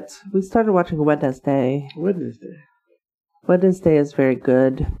finished it. We started watching Wednesday. Wednesday is very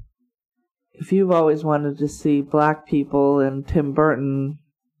good. If you've always wanted to see black people and Tim Burton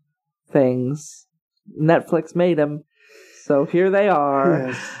things, Netflix made them. So here they are.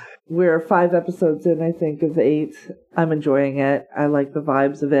 Yes. We're 5 episodes in, I think, of 8. I'm enjoying it. I like the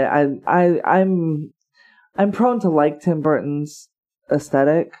vibes of it. I'm prone to like Tim Burton's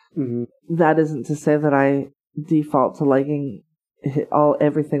aesthetic. Mm-hmm. That isn't to say that I default to liking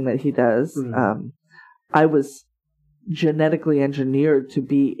everything that he does. Mm-hmm. I was genetically engineered to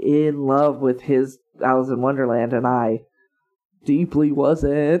be in love with his Alice in Wonderland, and I deeply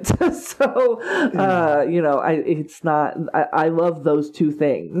wasn't. So, it's not. I love those two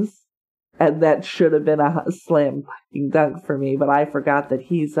things, and that should have been a slam dunk for me. But I forgot that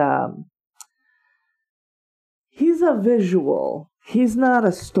he's a visual. He's not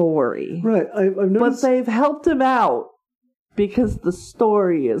a story, right? I've noticed, but they've helped him out, because the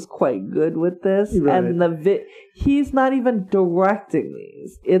story is quite good with this, right. And he's not even directing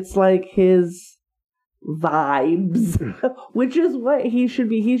these. It's like his vibes, which is what he should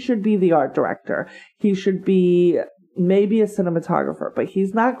be. He should be the art director. He should be maybe a cinematographer, but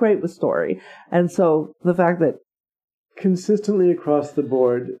he's not great with story. And so the fact that consistently across the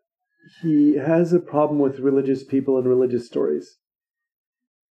board, he has a problem with religious people and religious stories.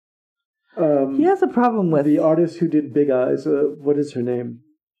 He has a problem with the artist who did Big Eyes. What is her name?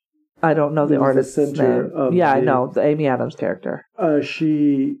 I don't know the artist's name. I know the Amy Adams character. A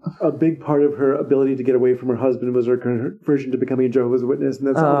big part of her ability to get away from her husband was her conversion to becoming a Jehovah's Witness, and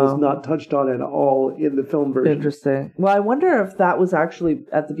that's almost not touched on at all in the film version. Interesting. Well, I wonder if that was actually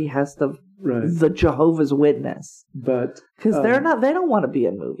at the behest of the Jehovah's Witness, but because they don't want to be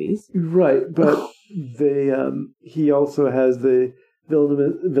in movies, right? But he also has the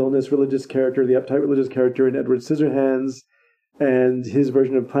villainous religious character, the uptight religious character in Edward Scissorhands, and his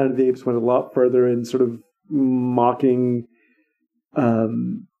version of Planet of the Apes went a lot further in sort of mocking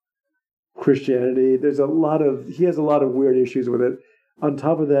Christianity. He has a lot of weird issues with it. On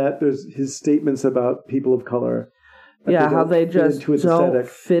top of that, there's his statements about people of color. How they just don't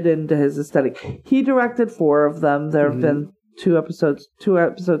fit into his aesthetic. He directed 4 of them. There have been 2 episodes. 2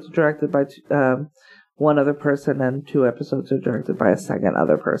 episodes directed by one other person, and 2 episodes are directed by a second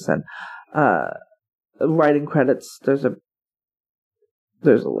other person. Writing credits, there's a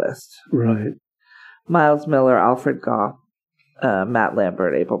list. Right. Miles Miller, Alfred Gough, Matt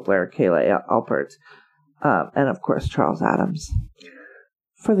Lambert, April Blair, Kayla Alpert, and of course Charles Adams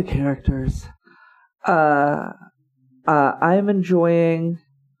for the characters. I'm enjoying.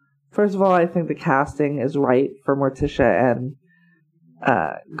 First of all, I think the casting is right for Morticia and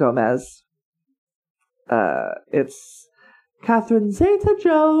Gomez. It's Catherine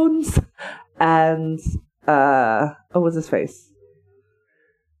Zeta-Jones and what's his face?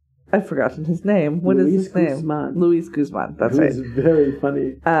 I've forgotten his name. What is his name? Luis Guzman. That's right. He's very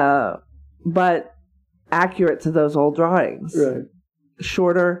funny. But accurate to those old drawings. Right.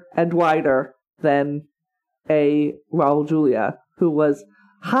 shorter and wider than a Raul Julia, who was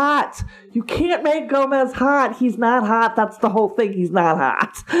hot. You can't make Gomez hot. He's not hot. That's the whole thing. He's not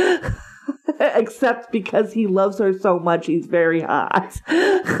hot. Except because he loves her so much, he's very hot.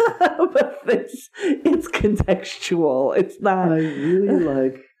 But it's contextual. It's not. I really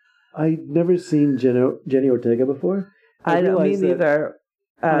like. I'd never seen Jenny Ortega before. I don't mean either.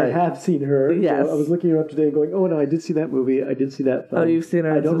 I have seen her. Yes. So I was looking her up today and going, oh, no, I did see that movie. I did see that film. Oh, you've seen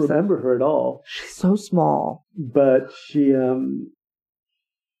her? I don't remember her at all. She's so small. But she,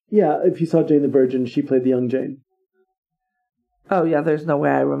 if you saw Jane the Virgin, she played the young Jane. Oh, yeah, there's no way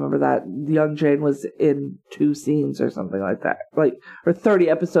I remember that. Young Jane was in 2 scenes or something like that. Or 30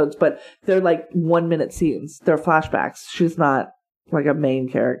 episodes, but they're 1-minute scenes. They're flashbacks. She's not a main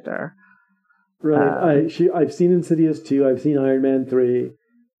character. Right. I've seen Insidious 2. I've seen Iron Man 3.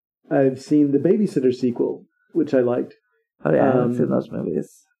 I've seen the Babysitter sequel, which I liked. Oh, yeah, I haven't seen those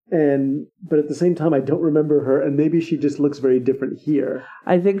movies. But at the same time, I don't remember her, and maybe she just looks very different here.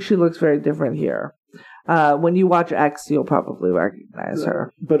 I think she looks very different here. When you watch X, you'll probably recognize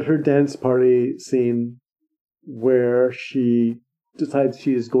her. But her dance party scene where she decides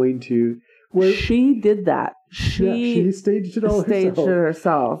she is going to... She did that. She staged it all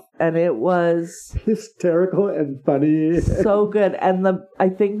herself. And it was... hysterical and funny. So good. And I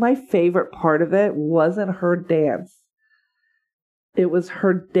think my favorite part of it wasn't her dance. It was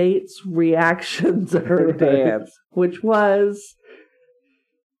her date's reaction to her dance, which was...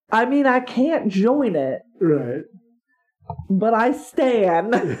 I mean, I can't join it. Right. But I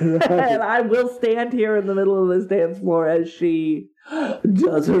stand. Right. And I will stand here in the middle of this dance floor as she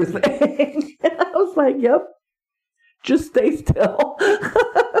does her thing. And I was like, yep. Just stay still.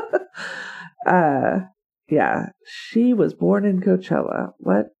 Yeah. She was born in Coachella.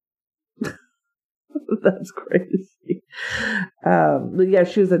 What? That's crazy. But yeah,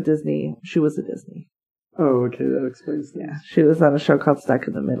 she was a Disney. Oh, okay, that explains things. Yeah, she was on a show called Stuck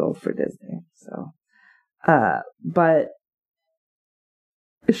in the Middle for Disney. So, but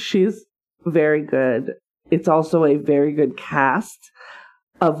she's very good. It's also a very good cast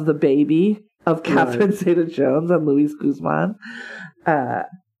of the baby of Catherine Zeta-Jones and Luis Guzman. I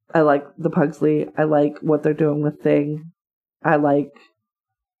like the Pugsley. I like what they're doing with Thing. I like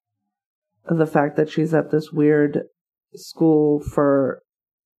the fact that she's at this weird school for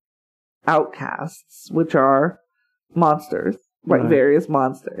outcasts, which are monsters, right? Various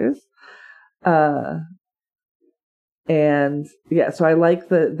monsters. And yeah, so I like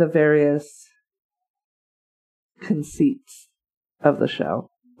the various conceits of the show.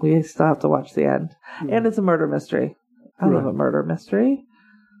 We still have to watch the end. And it's a murder mystery. I love a murder mystery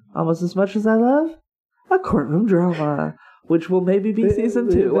almost as much as I love a courtroom drama, which will maybe be season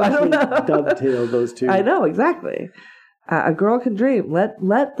 2. I don't know. Dovetail those two. I know, exactly. A girl can dream.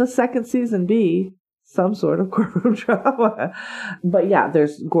 Let the second season be some sort of courtroom drama. But yeah,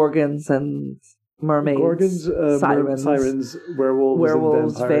 there's gorgons and mermaids, sirens,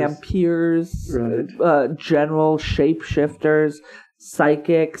 werewolves, vampires, general shapeshifters,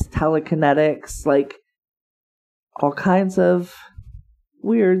 psychics, telekinetics, all kinds of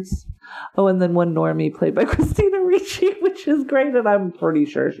weirds. Oh, and then one normie played by Christina Ricci, which is great, and I'm pretty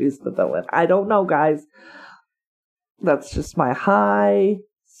sure she's the villain. I don't know, guys. That's just my high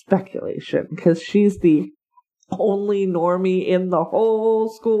speculation, because she's the only normie in the whole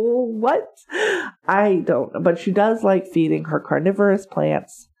school. What? I don't know. But she does like feeding her carnivorous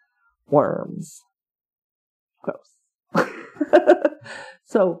plants worms. Gross.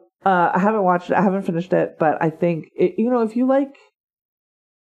 So, I haven't watched it. I haven't finished it, but I think, if you like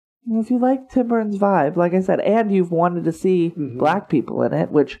Tim Burton's vibe, like I said, and you've wanted to see black people in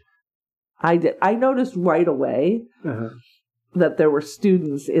it, which I did. I noticed right away that there were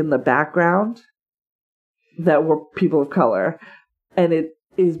students in the background that were people of color, and it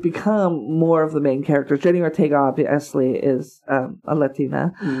is become more of the main characters. Jenny Ortega obviously is a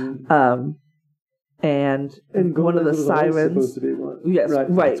Latina, and one of the sirens. Supposed to be one. Yes, right.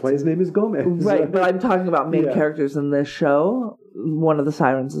 That's why his name is Gomez. Right, but I'm talking about main characters in this show. One of the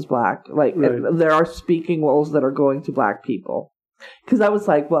sirens is black. There are speaking roles that are going to black people. Because I was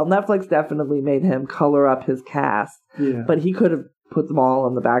like, well, Netflix definitely made him color up his cast, but he could have put them all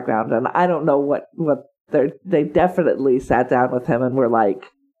in the background, and I don't know what they definitely sat down with him and were like,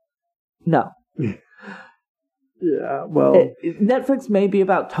 no. Yeah, well... Netflix may be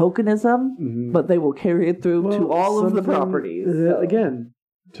about tokenism, but they will carry it through to all of the properties. Again,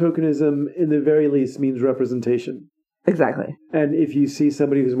 tokenism, in the very least, means representation. Exactly. And if you see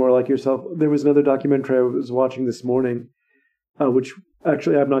somebody who's more like yourself... There was another documentary I was watching this morning, which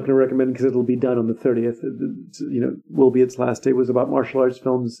Actually, I'm not going to recommend because it'll be done on the 30th. Will Be Its Last Day was about martial arts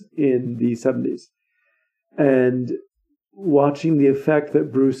films in the 70s. And watching the effect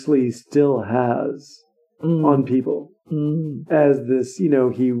that Bruce Lee still has on people as this,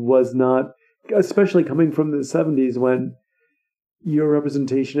 he was not, especially coming from the 70s when your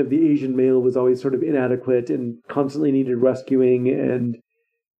representation of the Asian male was always sort of inadequate and constantly needed rescuing. And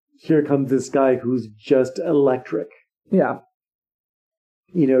here comes this guy who's just electric. Yeah.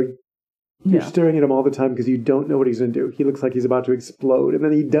 You're staring at him all the time because you don't know what he's going to do. He looks like he's about to explode. And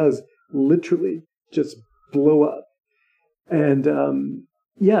then he does literally just blow up. And,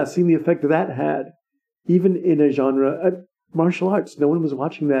 seeing the effect that had, even in a genre, martial arts, no one was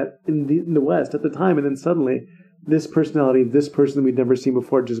watching that in the West at the time. And then suddenly, this personality, this person we'd never seen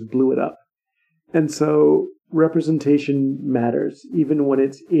before, just blew it up. And so representation matters, even when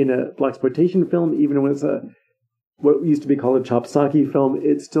it's in a blaxploitation film, even when it's what used to be called a chopsaki film,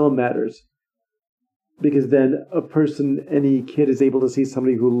 it still matters. Because then any kid is able to see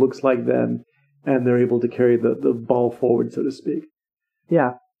somebody who looks like them, and they're able to carry the ball forward, so to speak.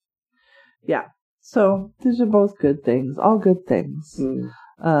 Yeah. Yeah. So these are both good things, all good things.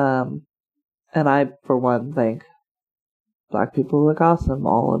 And I, for one, think black people look awesome,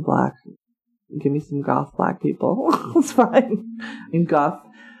 all in black. Give me some goth black people. It's fine. And goth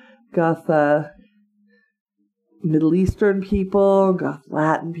Middle Eastern people, goth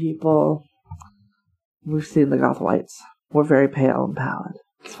Latin people. We've seen the goth whites. We're very pale and pallid.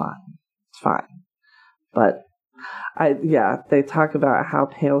 It's fine. It's fine. But they talk about how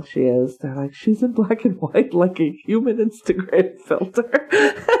pale she is. They're like, she's in black and white like a human Instagram filter.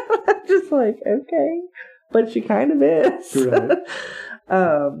 I'm just like, okay. But she kind of is. Right.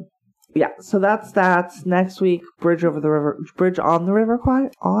 So that's that. Next week, Bridge on the River Kwai?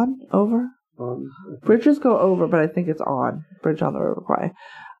 Bridges go over, but I think it's on. Bridge on the River Kwai.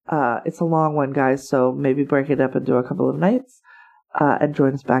 It's a long one, guys, so maybe break it up into a couple of nights. And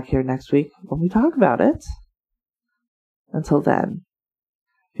join us back here next week when we talk about it. Until then,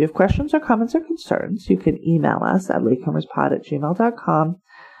 if you have questions or comments or concerns, you can email us at latecomerspod@gmail.com.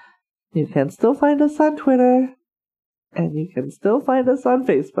 You can still find us on Twitter, and you can still find us on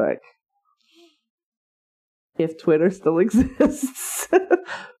Facebook. If Twitter still exists,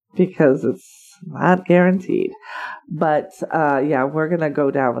 because it's not guaranteed. But, we're going to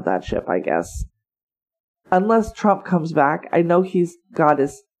go down with that ship, I guess. Unless Trump comes back. I know he's got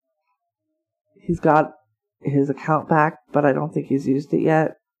his account back, but I don't think he's used it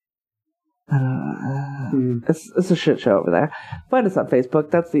yet. It's a shit show over there. Find us on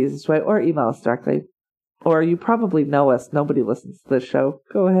Facebook. That's the easiest way. Or email us directly. Or you probably know us. Nobody listens to this show.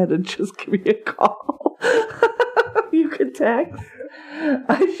 Go ahead and just give me a call. You can text.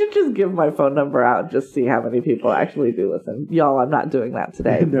 I should just give my phone number out and just see how many people actually do listen. Y'all, I'm not doing that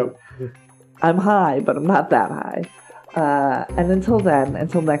today. No. I'm high, but I'm not that high. And until then,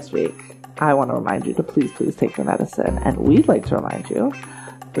 until next week, I want to remind you to please take your medicine. And we'd like to remind you,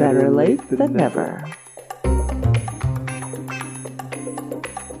 better late than never.